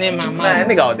spitting in my mouth. Man,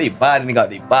 nigga out they body, nigga out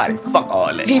they body. Fuck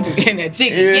all that. People getting that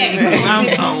chicken. Yeah. I'm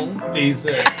on face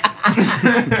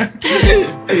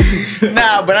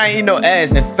Nah, but I ain't eat no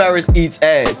ass and Ferris eats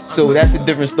ass. So that's a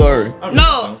different story.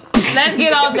 No, let's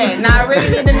get off that. Now I really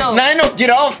need to know. Nah, I ain't no get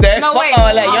off that. No, Fuck wait.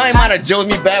 all that. Y'all ain't mind to joke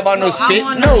me bad about no No, I spit.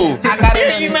 wanna No. know. I gotta Yeah,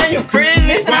 know. you man, you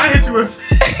crazy. Listen, I hit you with.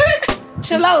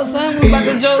 chill out, son. We about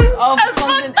to jokes off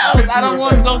something else. I don't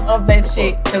want jokes off that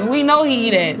shit. Cause we know he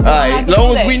eat ass. Alright,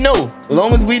 long as we know.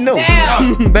 Long as we know.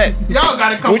 Damn. Bet. Y'all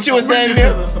gotta come What with you was some saying,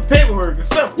 witnesses man? or some paperwork or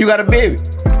something. You got a baby.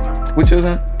 What you was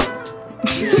saying?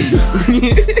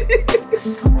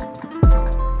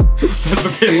 That's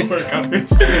the paperwork I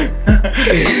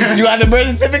You got the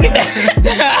birth certificate?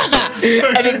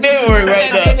 And the paperwork right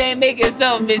That there. baby ain't making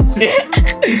so, bitch.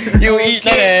 You eat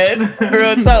that ass.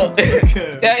 Real talk.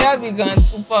 Y'all be going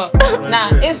too far.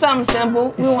 Nah, it's something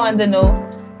simple. We wanted to know.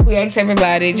 We asked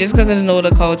everybody just because of the know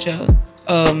the culture.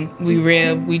 We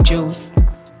rib, we juice,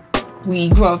 we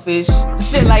eat crawfish,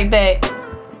 shit like that.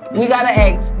 We gotta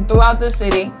ask throughout the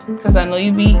city, cause I know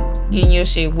you be getting your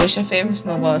shit. What's your favorite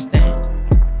snowball stand?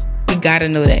 We gotta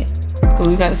know that, cause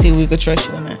we gotta see if we could trust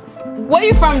you or not. Where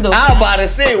you from, though? I was about to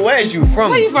say, where's you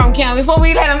from? Where you from, Cam? Before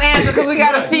we let him answer, cause we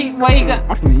gotta see what he got.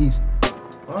 I'm from the East.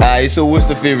 Alright, so what's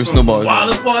the favorite snowball?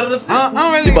 Wildest part of the city. I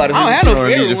don't really. You about to I say don't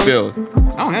have no you favorite feel.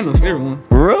 one. I don't have no favorite one.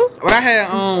 For real? But I had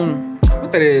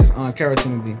what that is?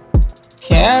 Carrotin D.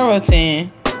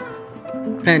 Carrotin.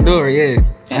 Pandora, yeah.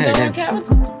 I had Pandora that.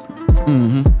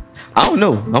 carrotin? I don't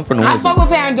know. I'm from the I West. fuck with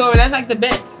Pandora. That's like the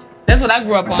best. That's what I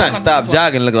grew up on. Son, Stop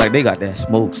Jogging look like they got that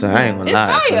smoke, son. I ain't gonna It's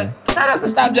lie. fire. Son. Shout out to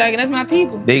Stop Jogging. That's my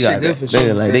people. They got Shit good that. for They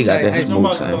sure. like they got that Hey,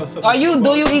 smoke, son.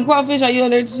 Do you eat crawfish? Are you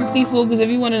allergic to seafood? Because if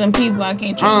you one of them people, I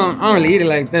can't trust I don't really eat it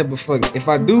like that, but fuck, if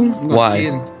I do, I'm Why?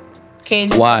 Kidding. you.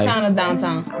 Cajun, Why? uptown or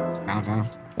downtown? Downtown.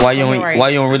 Why you don't? Right. Why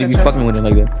you don't really be Trust fucking with it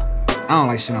like that? I don't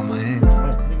like shit on my hand.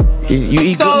 You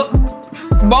eat. So,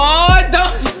 boy,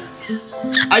 don't.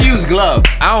 I use gloves.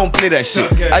 I don't play that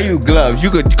shit. Okay. I use gloves. You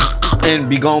could and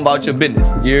be going about your business.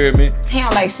 You hear me? He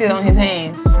don't like shit on his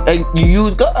hands. And you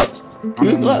use gloves. You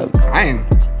use gloves. I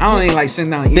don't even like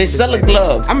sitting down. and eat They this sell a like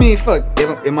glove. I mean, fuck.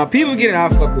 If my people get it, I'll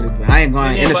fuck with it. But I ain't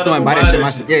going in the store and buy that shit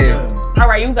myself. Yeah. All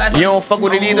right, you guys. You don't fuck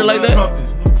with it either like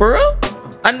that? For real?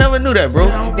 I never knew that, bro.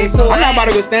 They so I'm not about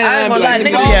to go stand I ain't there gonna and lie, be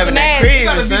nigga be having that There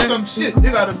gotta crazy, be son. some shit.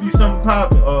 There gotta be some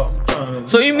popping.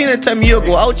 So you mean to tell me you'll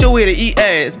go out your way to eat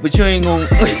ass, but you ain't gonna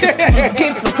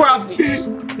get some profits.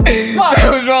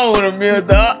 What's wrong with him, Mill,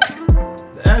 dog?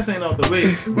 The ass ain't out the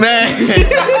way. Man.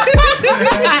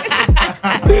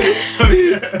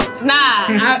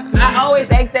 I always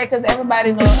ask that because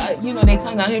everybody know, they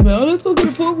come down here and be like, oh, let's go get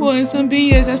a po' boy and some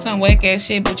BS. That's some whack ass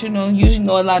shit. But usually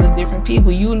know a lot of different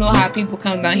people. You know how people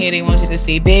come down here, they want you to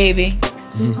say baby.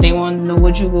 They want to know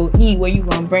what you go eat, where you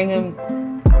gonna bring them.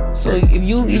 So if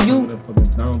you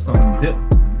downtown dip.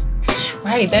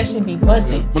 right, that should be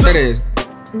busting. What that is?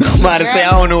 I'm about to say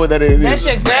I don't know what that is. That's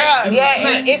your girl. Yeah,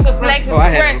 it's a Snacks Oh, I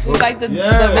had Express. it. It's like the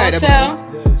Yeah,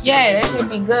 hotel. Yeah, that should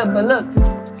be good. But look,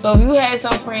 so if you had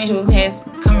some friends who was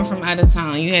coming from out of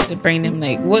town, you had to bring them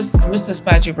like, what's the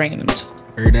spot you're bringing them to?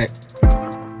 Heard that.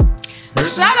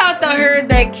 Shout out to Heard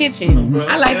That Kitchen.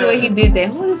 I like the way he did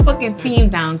that. Who the fucking team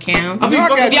down, Cam? I be If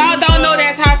fucking If y'all don't know,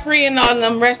 that's hot free in all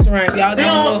them restaurants. Y'all They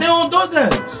don't don't know.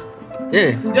 DoorDash.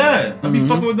 Yeah. Yeah, I be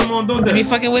fucking with them on You be DoorDash.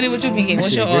 fucking with it, what you be getting?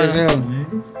 What's your order?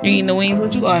 You eating the wings,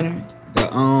 what you ordering? The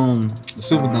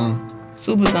Superdome.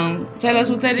 Super Dome. Tell us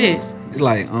what that is. It's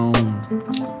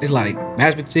like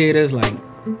mashed potatoes,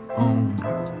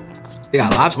 they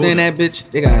got lobster in that bitch.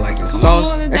 They got like a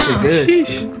sauce. hold it That shit down.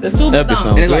 good. The Super That bitch Dome. sound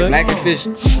And it's like good. black and fish.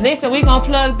 Listen, we gonna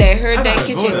plug that. Heard I That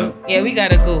gotta go Kitchen. there. Yeah, we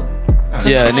gotta go.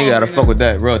 Yeah, I'm nigga gotta hungry fuck with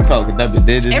that. Real talk. That bitch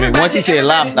did this. Everybody- Once he said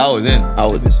everybody- lobster, I was in. I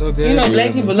was It's so good. You know,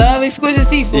 black people love exquisite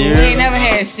seafood. Yeah. We ain't never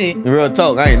had shit. Real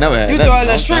talk. I ain't never had You that. throw a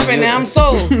little shrimp in there, I'm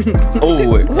sold.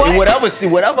 Over it. What? And whatever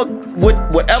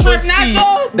Shrimp sea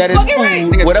nachos? that is Fucking right.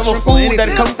 food, Nigga, whatever shrimp on food that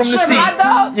anything. comes from the Shrimp sea. hot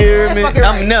dog? You hear Yeah, me? fucking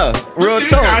I'm right. enough. Real You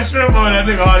got talk. shrimp on that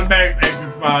nigga automatic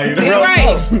acting smile. You know? You're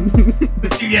right.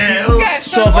 Yeah. Got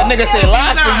So if a shrimp nigga on say there.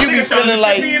 lobster, you be feeling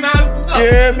like, you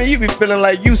hear me? You be feeling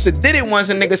like you did it once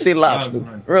a nigga say lobster.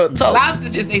 Real talk.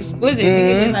 Lobster just exquisite.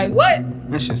 Nigga be like, what?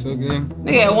 That shit so good.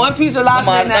 Nigga had one piece of lobster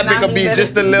Come on, in there. that nigga be now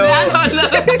just a he little-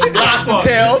 let it- Lobster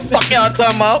tail. Fuck y'all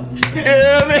talking about. You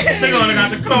hear me? Nigga only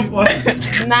got the cup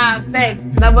on. Nah, facts.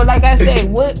 Nah, but like I said,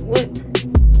 what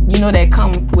you know that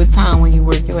come with time when you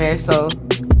work your ass. So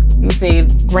you say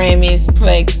Grammys,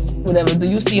 Plex, whatever. Do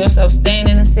you see yourself staying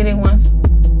in the city once?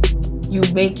 You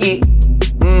make it.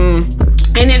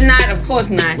 And if not, of course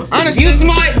not. Honestly- If you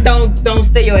smart, don't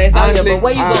stay your ass out Honestly, there. But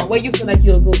where you I- going? Where you feel like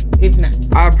you'll go if not?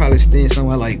 I'd probably stay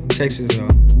somewhere like Texas or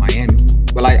Miami.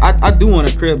 But like I do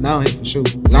want a crib down here for sure.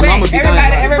 'Cause I'm gonna be down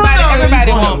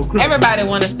here. Everybody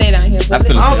want to stay down here. But I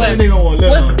feel I don't think they gonna want to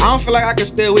live on. I don't feel like I can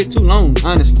stay away too long,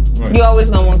 honestly. you always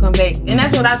gonna want to come back, and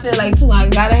that's what I feel like too. I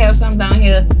gotta have something down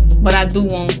here, but I do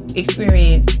want to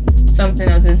experience something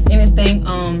else. Is anything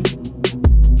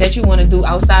that you want to do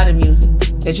outside of music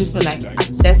that you feel like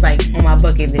that's like on my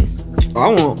bucket list? I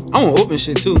want open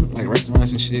shit too, like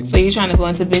restaurants and shit. So you trying to go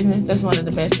into business? That's one of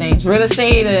the best things. Real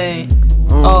estate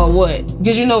or what?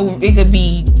 Because you know it could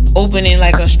be opening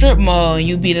like a strip mall and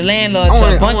you be the landlord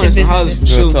to a bunch of some houses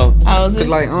businesses. for Real sure. talk. Houses?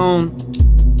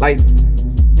 Cause like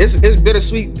it's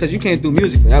bittersweet because you can't do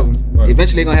music forever. Right.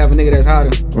 Eventually they gonna have a nigga that's harder.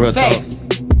 Real talk. Facts.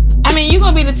 I mean, you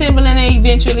gonna be the Timberland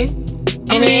eventually.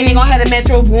 And then they gonna have the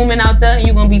Metro booming out there and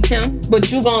you gonna be Tim.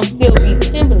 But you gonna still be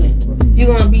Timberland. You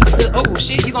gonna be, oh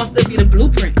shit, you gonna still be the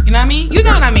blueprint. You know what I mean? You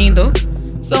know what I mean, though.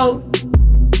 So,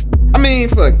 I mean,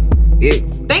 fuck it.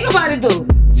 think about it, though.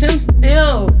 Tim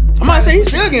still. I'm gonna say he's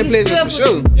still getting places for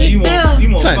sure. Yeah, He's you still.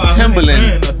 want Son, 500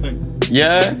 Timberland. grand, I think.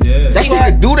 Yeah. Yeah. That's He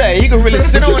why could do that. He could really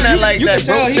sit on that like you that. can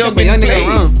tell Bro, he still kept a young getting nigga played.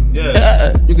 around. Yeah.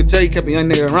 Yeah. You could tell he kept a young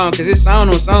nigga around because his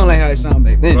sound don't sound like how it sound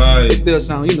back then. Right. It still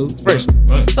sound, fresh.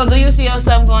 Right. So, do you see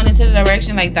yourself going into the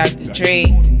direction like Dr. Dre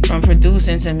from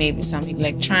producing to maybe some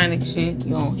electronic shit?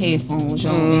 You on headphones, you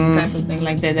on any type of thing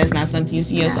like that? That's not something you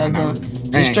see yourself doing. I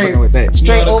Just ain't straight, fucking with that. straight You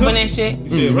know how to open cook? and shit. You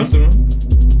see a restaurant?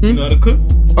 You know how to cook?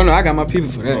 Oh no, I got my people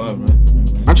for that. Oh, all right.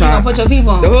 I'm You trying gonna put your people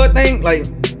on. the whole thing, like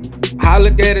how I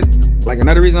look at it, like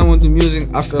another reason I want to do music,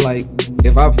 I feel like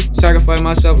if I sacrifice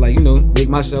myself, like make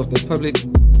myself the public,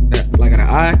 that like an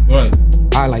eye, Right.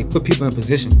 I like put people in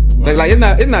position. Like it's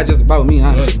not just about me,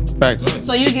 honestly. Facts. Right.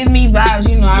 So you give me vibes,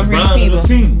 I LeBron read and people. the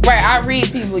team. Right, I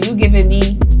read people. You giving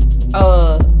me,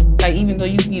 like even though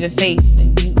you be the face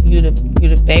and you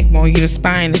the backbone, you the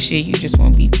spine and shit, you just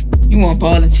want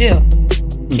ball and chill,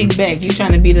 kick back. You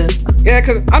trying to be the, Yeah,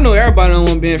 cause I know everybody don't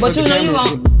want to be in front but of the you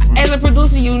camera. gon' as a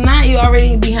producer, you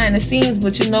already behind the scenes,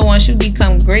 but once you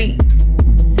become great,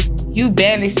 you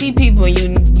barely see people. You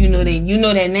know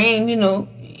their name. You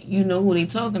know who they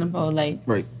talking about. Like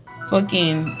Right.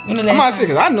 fucking. I'm not sick,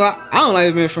 cause I know I don't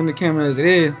like being from the camera as it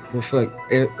is. But fuck,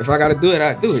 if I gotta do it,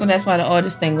 I do So it. that's why the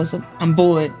artist thing was. I'm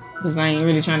bored because I ain't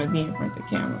really trying to be in front of the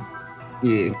camera.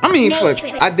 Yeah. I mean, fuck.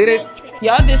 I did it.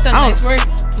 Y'all did some nice work.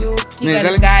 You got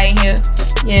this guy in here.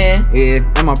 Yeah.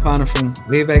 Yeah, I'm my partner from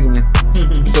way back when.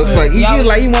 So fuck, he was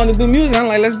like, he wanted to do music. I'm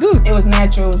like, let's do it. It was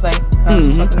natural. It was like,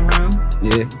 fucking around.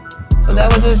 Yeah. So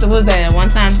that was just, was that a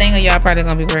one-time thing, or y'all probably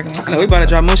gonna be working on something? I know, we about to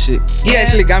drop more shit. He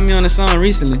actually got me on the song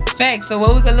recently. Facts. So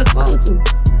what we gonna look forward to?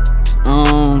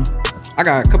 I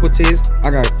got a couple tips.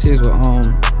 I got tips with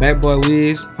Bad Boy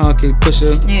Wiz, Pound Cake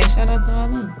Pusher. Yeah, shout out to all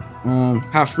them.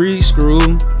 Hot Free, Screw,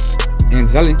 and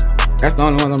Zelly. That's the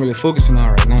only one I'm really focusing on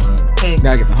right now. Okay.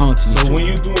 Gotta get the home team. So when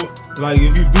you do, like,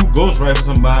 if you do ghostwrite for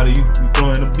somebody, you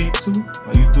throw in a beat too?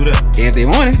 Like, you do that? Yeah, if they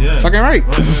want it. Yeah. Fucking right.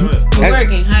 We're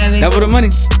working. How they Double the money.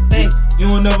 Thanks. You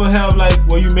don't never have, like,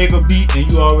 where you make a beat and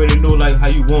you already know, like, how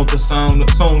you want the song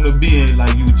to be, and,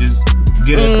 like, you just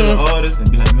get into the artist and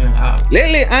be like, man,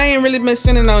 Lately, I ain't really been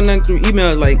sending out nothing through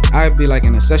email. Like, I'd be, like,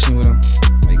 in a session with them.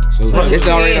 Like, so it's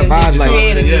already a vibe.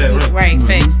 Like, right.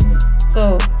 Thanks.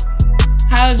 So,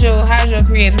 how's your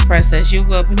creative process? You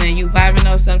go up and then you vibing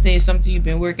on something you've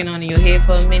been working on in your head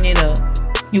for a minute, or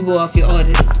you go off your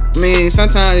artist? I mean,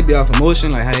 sometimes it be off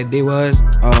emotion, like how that day was.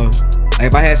 Like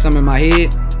if I had something in my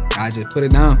head, I just put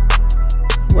it down.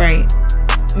 Right.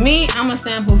 Me, I'm a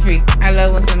sample freak. I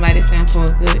love when somebody sample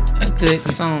a good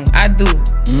song. I do.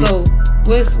 So,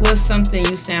 what's something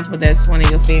you sample that's one of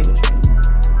your favorites?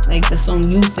 Like the song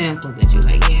you sampled that you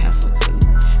like, yeah, I fucks with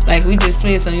it. Like we just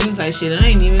played something, you was like, shit, I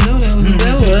ain't even know that was a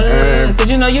devil. Cause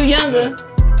you know you younger.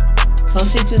 Some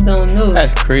shit you don't know.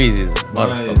 That's crazy.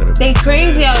 Motherfucker. They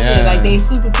crazy out there. Like they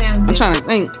super talented. I'm trying to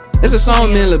think. It's a song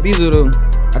with me and Lil Beezer though.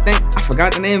 I think I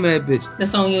forgot the name of that bitch. The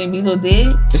song you and Beezo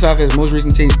did? It's off his most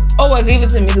recent tape. Oh, well, give it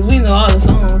to me because we know all the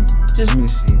songs. Just let me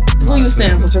see. Who you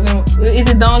sample? Is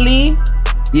it Don't Leave?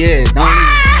 Yeah, Don't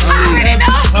Leave. I already know.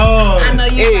 Oh. I know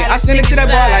you. Hey, I sent it to that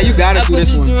boy. Like you gotta do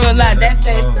this one. Through a lot. That's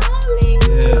that. Don't Leave.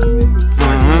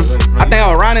 I think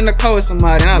I was riding the car with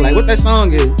somebody, and I was like, "What that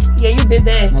song is?" Yeah, you did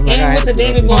that. Like, and with the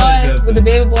baby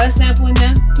boy sample in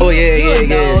there. Oh yeah.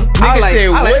 I like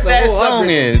what that song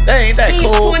is. That ain't that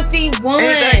cool. He's 21.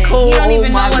 Ain't that cool? He don't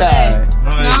even know what that.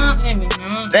 No.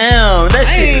 Damn, that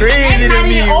shit crazy to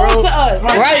me, bro. Old to us.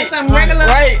 Right, some regular.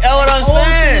 right. That's what I'm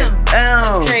saying. Damn,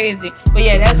 that's crazy. But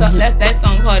yeah, that's that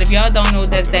song called. If y'all don't know,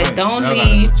 that's that Don't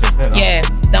Leave. Yeah,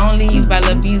 Don't Leave by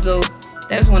Lil Beezo.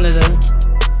 That's one of the.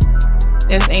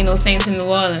 That's Ain't No Saints in New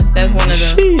Orleans. That's one of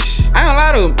the. Sheesh. I ain't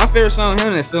lie to him. My favorite song,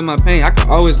 him, that Feel My Pain. I can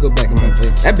always go back and play.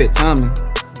 That bit timely.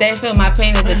 That Feel My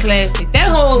Pain is a classic. That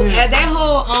whole little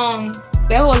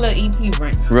EP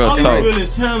run. Real talk. You really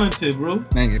talented, bro.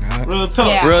 Thank you, dog. Real talk.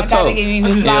 Yeah, Real I gotta talk. give you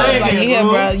flowers like you here,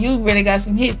 bro. You really got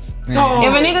some hits. If a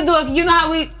nigga do it, you know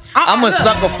how we. I'm a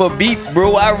sucker for beats,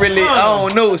 bro. I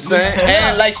don't know, son. And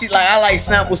I like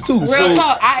samples too. Real so,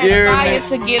 talk. I aspire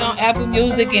to get on Apple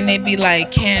Music and they be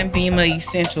like Cam Beemer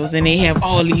Essentials, and they have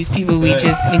all these people we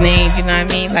just named. You know what I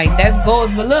mean? Like that's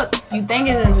goals. But look, you think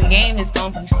it's a game? It's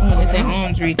gonna be soon. It's at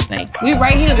home reach. Like we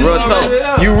right here. Real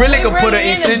talk. You really can put an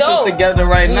Essentials together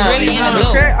right now. Really in the dope.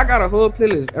 Okay, I got a whole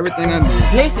playlist. Everything I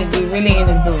do. Listen, we really in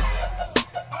this dope.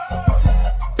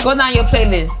 Go down your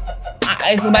playlist.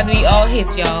 It's about to be all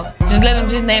hits, y'all.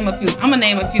 Just name a few. I'ma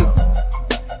name a few.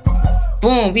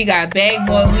 Boom, we got Bag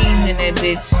Boy Weeds in that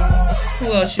bitch.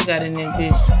 Who else you got in that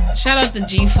bitch? Shout out to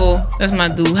G4. That's my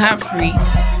dude. Hot Free.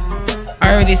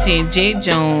 I already seen Jay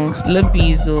Jones, Lil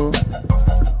Beezo.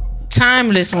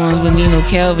 Timeless ones with Nino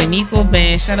Kelvin, Nico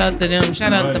Band. Shout out to them.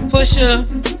 Shout out to Pusher.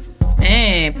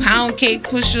 Man, Pound Cake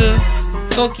Pusher.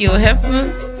 Tokyo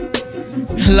Hefner.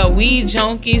 Louis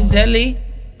Junkie, Zelly.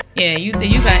 Yeah, you got,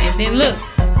 and then look,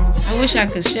 I wish I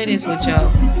could share this with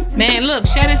y'all. Man, look,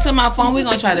 share this to my phone. We're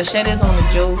gonna try to share this on the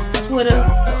Joe's Twitter,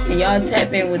 and y'all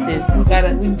tap in with this. We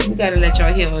gotta let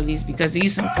y'all hear all these because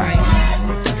these some fire.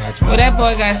 Well, that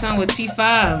boy got something with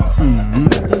T5.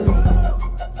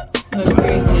 Look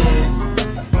crazy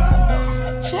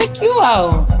ass. Check you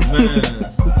out.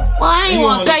 Well, I ain't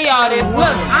wanna tell y'all this.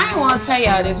 Look, I ain't wanna tell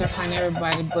y'all this in front of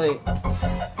everybody, but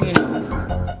you know.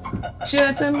 Should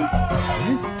I tell me?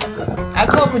 I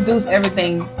co-produce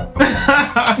everything.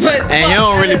 And you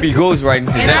don't really be ghostwriting.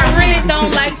 And I really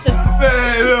don't like the.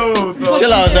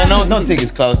 Chill out, son. Don't take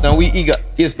his clout, son. He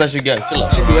a special guest. Chill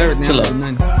out. She do everything. Chill out.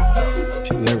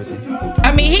 She do everything.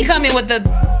 I mean, he come in with the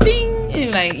ding.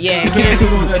 And like, yeah.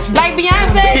 Like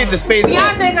Beyonce.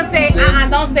 Beyonce gonna say,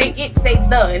 don't say it, say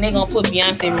the. And they gonna put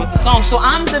Beyonce with the song. So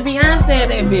I'm the Beyonce of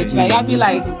that bitch. Like, I be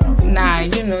like, nah,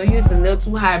 you know, you just a little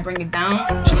too high, bring it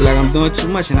down. She be like, I'm doing too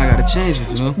much and I gotta change it,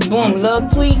 you know? Boom, little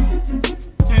tweak.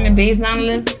 Turn the bass down a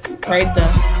little. Right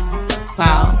there.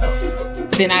 Wow.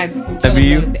 Then I tell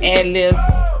them the ad libs.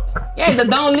 Yeah, the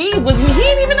Don't Leave was me. He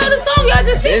didn't even know the song. Y'all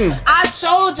just seen. I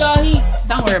showed y'all.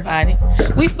 Don't worry about it.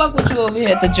 We fuck with you over here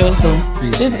at the Joe's though.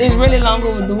 This is really long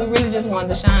overdue. We really just wanted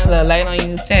to shine a light on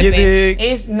you. Tap in.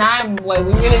 It's not what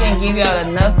we really didn't give y'all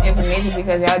enough information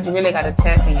because y'all really gotta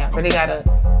tap in. Y'all really gotta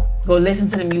go listen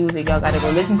to the music. Y'all gotta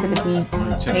go listen to the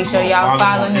beats. Make sure y'all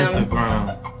follow him.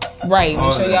 Instagram. Right.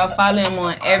 Make sure y'all follow him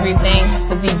on everything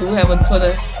because he do have a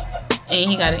Twitter. And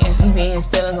he got he be in his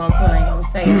feelings on Twitter. I ain't gonna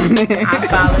tell you. I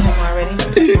follow him already.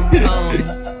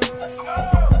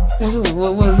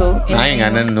 I ain't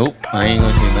got nothing. Nope. I ain't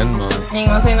gonna say nothing about it. Ain't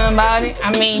gonna say nothing about it.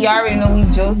 I mean, y'all already know we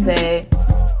Joe's bad.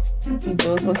 We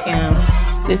Joe's with Cam.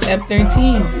 This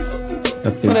F13.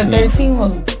 For the 13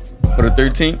 one. For the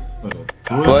 13th?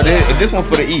 But this one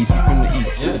for the East. From the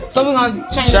East. Yeah. So we're gonna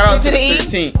change Shout out to the East.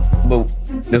 13th, but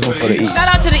this one for the East. Shout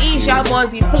out to the East. Y'all boys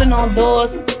be pulling on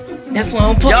doors. That's what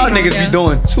I'm pulling Y'all on niggas them. be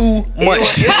doing too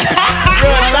much. Real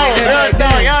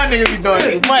talk. Y'all niggas be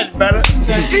doing too much, brother.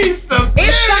 It's something.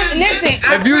 Listen.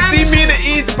 If you see me in the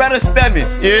East, better spam me.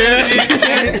 Yeah.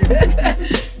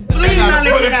 Please don't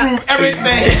let it out.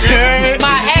 Everything.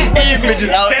 My ass. These bitches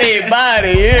out there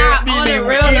body. Yeah. Nah, on the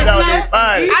real, These out there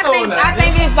body. I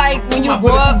think it's like when you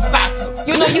grow up,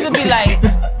 you know, you could be like,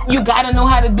 you gotta know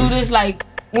how to do this. Like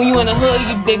when you in the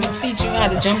hood, they be teach you how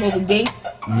to jump over gates.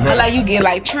 Or like you get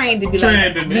like trained to be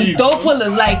like the door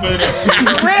pullers. Like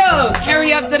real,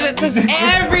 hurry up to the, cause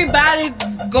everybody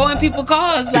go in people's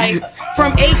cars like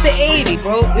from 8 to 80,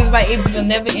 bro. It's like it's a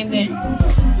never ending.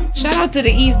 Shout out to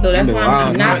the East though. That's why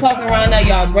I'm not parking around there.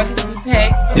 Y'all brothers be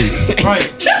packed. Right.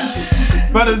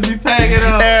 Brothers be packing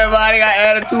up. Everybody got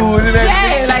attitudes and everything.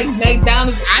 Yeah, like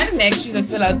McDonald's. I didn't ask you to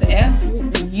fill out the app.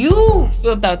 You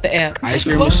filled out the app. Ice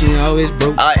cream machine always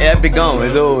broke. App be gone.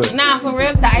 It's over. Nah, for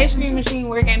real, the ice cream machine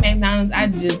work at McDonald's. I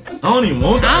don't even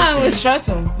want that. I don't always trust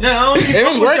them. Yeah, I don't even if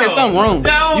it's working, something wrong.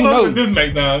 Yeah, I don't know with this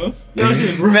McDonald's. Yo,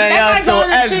 shit, man, y'all told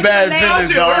that's bad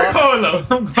business, dog.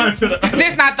 I'm going to the.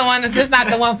 This not the one. This not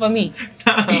the one for me.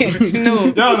 No.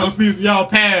 Y'all don't see y'all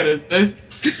pad.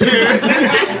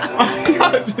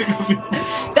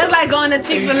 That's like going to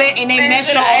Chick-fil-A and they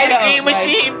mess your order up. Ice cream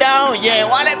machine down. Yeah,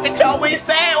 why that bitch always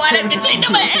sad? Why that bitch ain't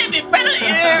never had me, brother?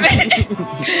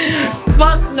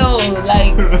 Fuck no.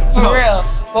 Like,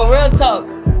 for real talk,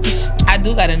 I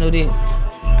do gotta know this.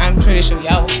 I'm pretty sure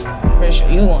y'all,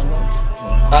 you wanna know.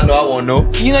 I know I won't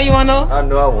know. You know you wanna know? I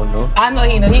know I won't know. I know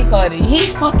he know. He called it. He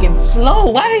fucking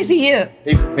slow. Why is he here?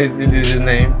 This is his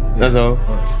name. That's all.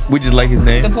 We just like his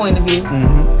name. The point of view.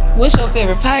 Mm-hmm. What's your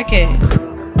favorite podcast?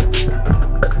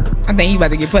 I think he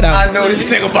about to get put out. I know this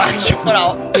nigga about to get put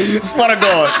out. Swear to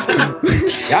God.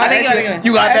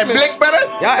 You got that blick, brother?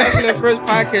 Y'all actually the first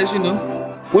podcast, you know.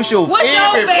 What's your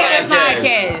favorite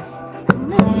podcast?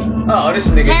 Oh, this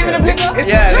nigga. Having a blicker? It's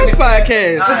the first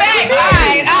podcast.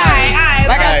 Alright.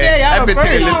 Like I said, y'all the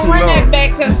first. Don't run that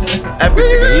back cause that bitch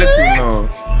took a little too long.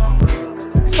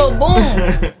 So boom.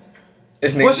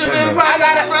 What's your favorite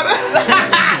podcast, brother?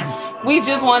 We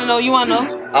just want to know. You want to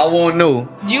know? I won't know.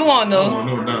 You want to know? I won't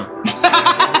know now.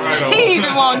 He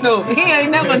even want to know. He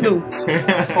ain't never knew.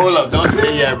 Hold up. Don't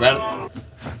say yeah, brother.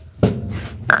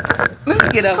 Let me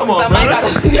get up. Come on, somebody got to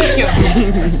sneak you.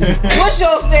 What's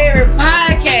your favorite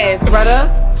podcast,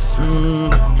 brother?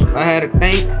 I had to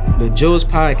thank the Joe's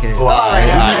podcast. All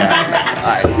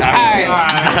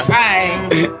right.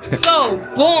 So,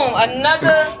 boom,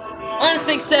 another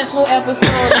unsuccessful episode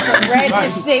of a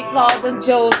ratchet shit called the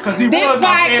Joe's. Cause he this was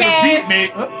my favorite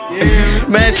beat,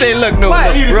 man. Man, say, look, no,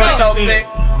 real talk, say,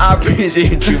 I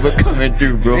appreciate you for coming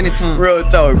through, bro. Anytime. Real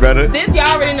talk, brother. This, y'all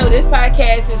already know, this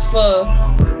podcast is for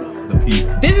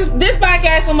this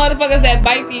podcast for motherfuckers that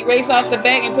bite the erase off the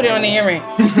back and put it on the earring.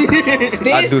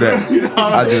 I do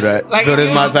that. Like, so this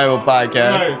is my type of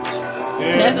podcast. Right.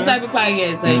 Yeah, that's the type of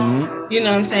podcast. Like, you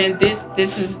know what I'm saying? This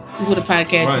is who the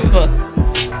podcast is for.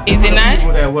 Is it not?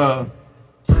 People that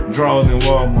draws in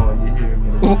Walmart, you hear me?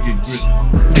 Get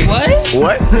grits.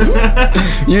 What?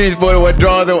 You ain't supposed to what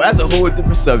draws though. That's a whole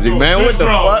different subject, man. What the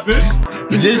fuck?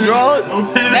 Just draws?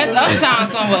 That's uptown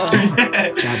somewhere.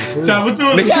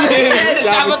 Chapatulas.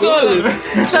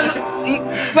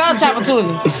 Spell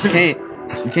Chapatulas.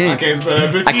 You can't. I can't spell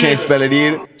that bitch. I can't spell it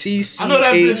either. TCH. I know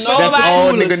that bitch. That's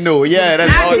all nigga know. Yeah,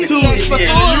 that's all.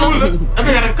 I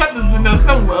got a cutlass in there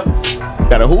somewhere.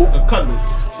 Got a who? A cutlass.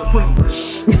 Supreme.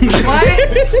 What?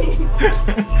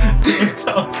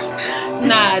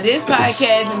 Nah, this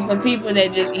podcast is for people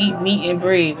that just eat meat and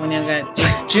bread when they got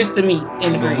just the meat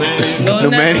and the bread. No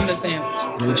nothing on the sandwich.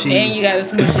 No cheese. And you gotta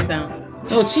smush it down.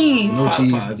 No cheese. No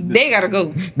cheese. They gotta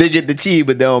go. They get the cheese,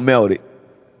 but they don't melt it.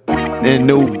 And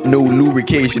no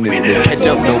lubrication in it. No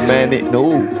ketchup, no mayonnaise,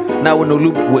 no. Not with no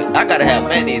lubricant. I gotta have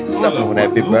mayonnaise or something with that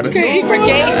bitch, brother.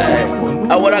 Lubrication.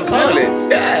 That's what I call it.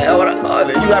 Yeah, that's what I call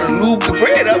it. You gotta lube the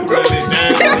bread up, bro.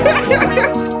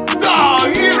 Dog,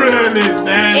 you really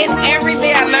nasty. It's every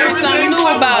day I learned something new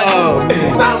about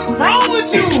it. Something wrong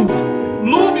with you?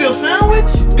 Lube your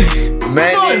sandwich?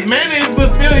 Mayonnaise. No, it's mayonnaise, but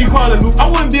still you call it lube. I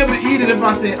wouldn't be able to eat it if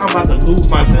I said I'm about to lube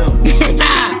my sandwich.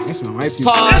 That's some white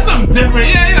people. Pause. That's something different.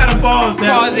 Yeah, you gotta pause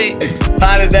that. Pause it.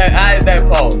 How did that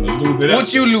pause? Lube it up.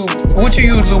 What you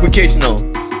use lubrication on?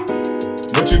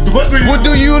 What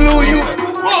do you lube?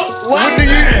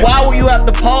 Why would you have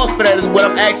to pause for that is what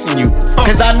I'm asking you.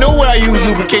 Cause I know what I use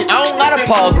lubrication. I don't gotta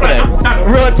pause for that.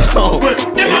 Real talk.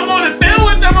 If I'm on a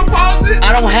sandwich, I'ma pause it.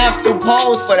 I don't have to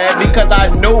pause for that because I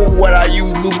know what I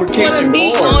use lubrication Put a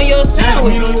meat for. on your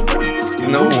sandwich.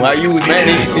 No, I use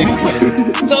mayonnaise.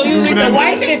 So you eat the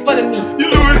white shit for the meat. You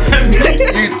lube that meat.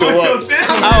 You to what?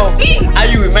 See? I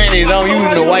use mayonnaise. I don't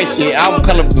use the white shit. I'm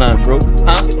colorblind, bro.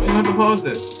 Huh? You don't have to pause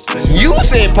that. You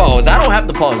said pause. I don't have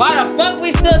to pause. Why the fuck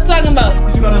we still talking about?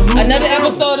 You gotta lube Another your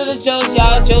episode of the jokes,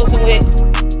 y'all jokesing with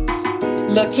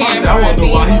Lil' Cam I wanna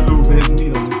know why he Beemer. lubing his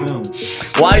meat on his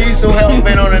sandwich. Why you so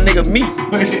hell-bent on a nigga meat?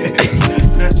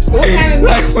 What kind of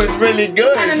Like what's really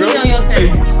good, What kind of bro. meat on your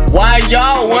sandwich? Why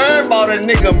y'all worry about a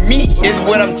nigga meat is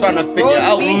what I'm trying to figure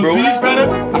out, Beef, bro. Beef,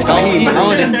 brother? I don't eat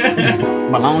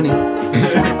bologna.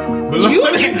 You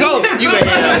can go. You ain't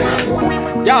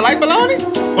had Y'all like bologna?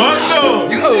 Fuck no.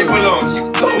 You say belong. You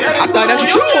go. I thought that's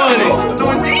what you wanted. No,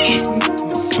 indeed.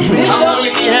 This, I only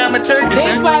eat ham and turkey.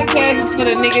 this podcast is for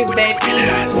the niggas that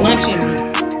eat luncheon meat.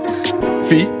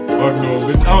 Feet. Fuck no,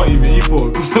 bitch. I don't even eat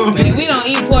pork. We don't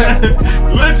eat pork.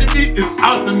 Luncheon meat is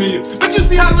out the menu. But you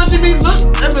see how luncheon meat look?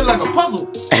 That been like a puzzle.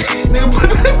 Nigga put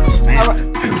that.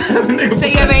 So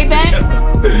you ever ate that?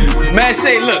 Man,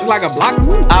 say, look, Like a block.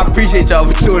 I appreciate y'all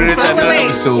for tuning in to another Wait.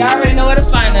 episode. Y'all already know where to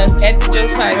find us at the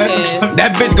Jokes Podcast.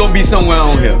 That bitch gonna be somewhere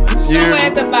on here. Somewhere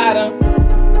at the bottom.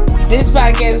 This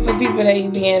podcast is for people that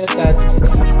eat Vienna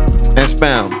sausages. And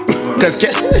spam. Cause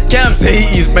Cam say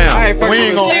he eats spam. Alright, fuck We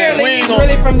ain't it. gonna. Clearly, We ain't he's gonna.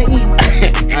 really from the east.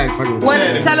 Alright, fuck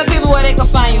it. Tell the people where they can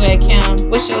find you at, Cam.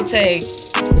 What's your tags?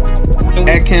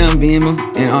 At Cam Beemer,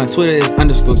 and on Twitter is _Cam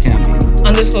Beemer.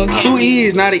 Underscore Cam. 2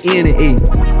 E's, not an E and an A.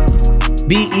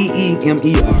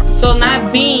 BEEMER. So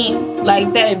not beam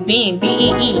like that, beam.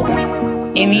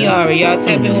 BEEMER. Y'all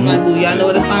tap in with my dude. Y'all know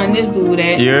where to find this dude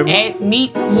at. You heard me? At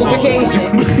Meat Lubrication.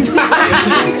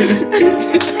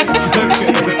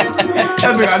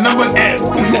 That been got number X.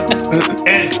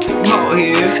 X. Small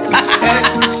heads.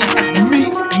 X.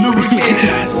 Meat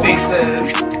lubrication.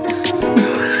 Faces.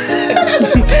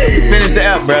 Finish the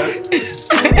app, bro.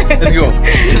 Let's go.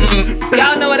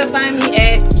 Y'all know where to find me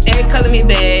at Color Me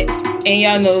Bad. And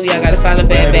y'all know y'all gotta follow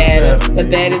Bad Batter. The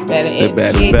bad is better. The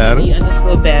bad is at better.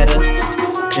 _batter.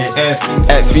 And F.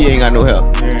 At Fee ain't got no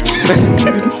help.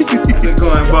 They're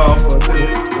going ball for a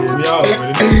minute. Yeah, y'all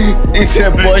already. He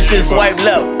said, boy, shit swipe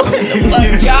left.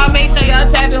 Y'all make sure y'all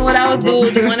tap in with our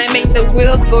dudes when they make the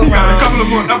wheels go Got a round. couple of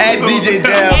more At episodes. DJ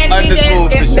Dab And _ DJ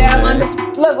official. down man.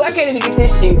 Look, I can't even get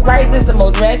this shit right. This is the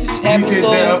most ratchet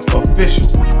episode. DJ official.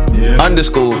 Yeah.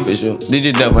 _official.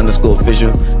 DJ Dub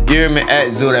 _official. You hear me at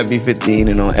ZoDatB15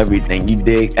 and on everything. You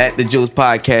dig? At the Jules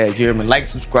Podcast. You hear me? Like,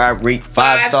 subscribe, rate,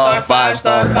 5 star, 5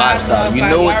 star, 5 star. You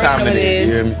know what time it is.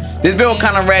 You hear me? This bill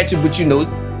kind of ratchet, but you know,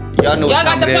 y'all know Y'all what got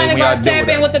time the it is. Funny when y'all Girls deal tap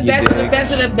in with the us. best You of the dig?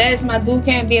 best of the best. My dude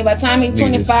can't be. By the time he's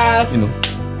 25, You know.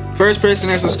 First person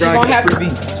that subscribed Gonna get a have- free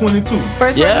beat. 22.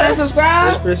 first Yeah. person to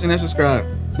subscribe. First person that subscribed.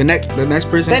 The next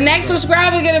person. The next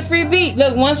subscriber get a free beat.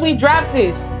 Look, once we drop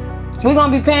this, we're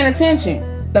gonna be paying attention.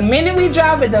 The minute we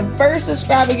drop it, the first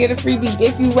subscriber get a free beat.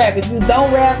 If you rap, if you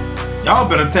don't rap, Y'all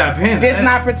better tap in. this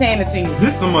not pertaining to you.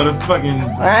 This some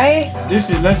motherfucking. Right? This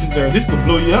shit legendary. This could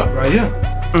blow you up right here.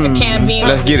 It can't be.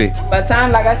 Let's get it. By the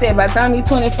time, like I said, by the time he's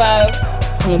 25,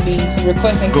 I'm gonna be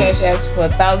requesting cash apps for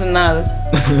 $1,000.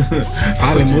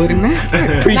 Probably more than that.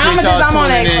 How Appreciate much is y'all I'm on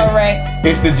tuning that in. correct?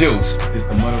 It's the Juice. It's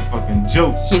the motherfucking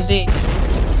jokes. You did.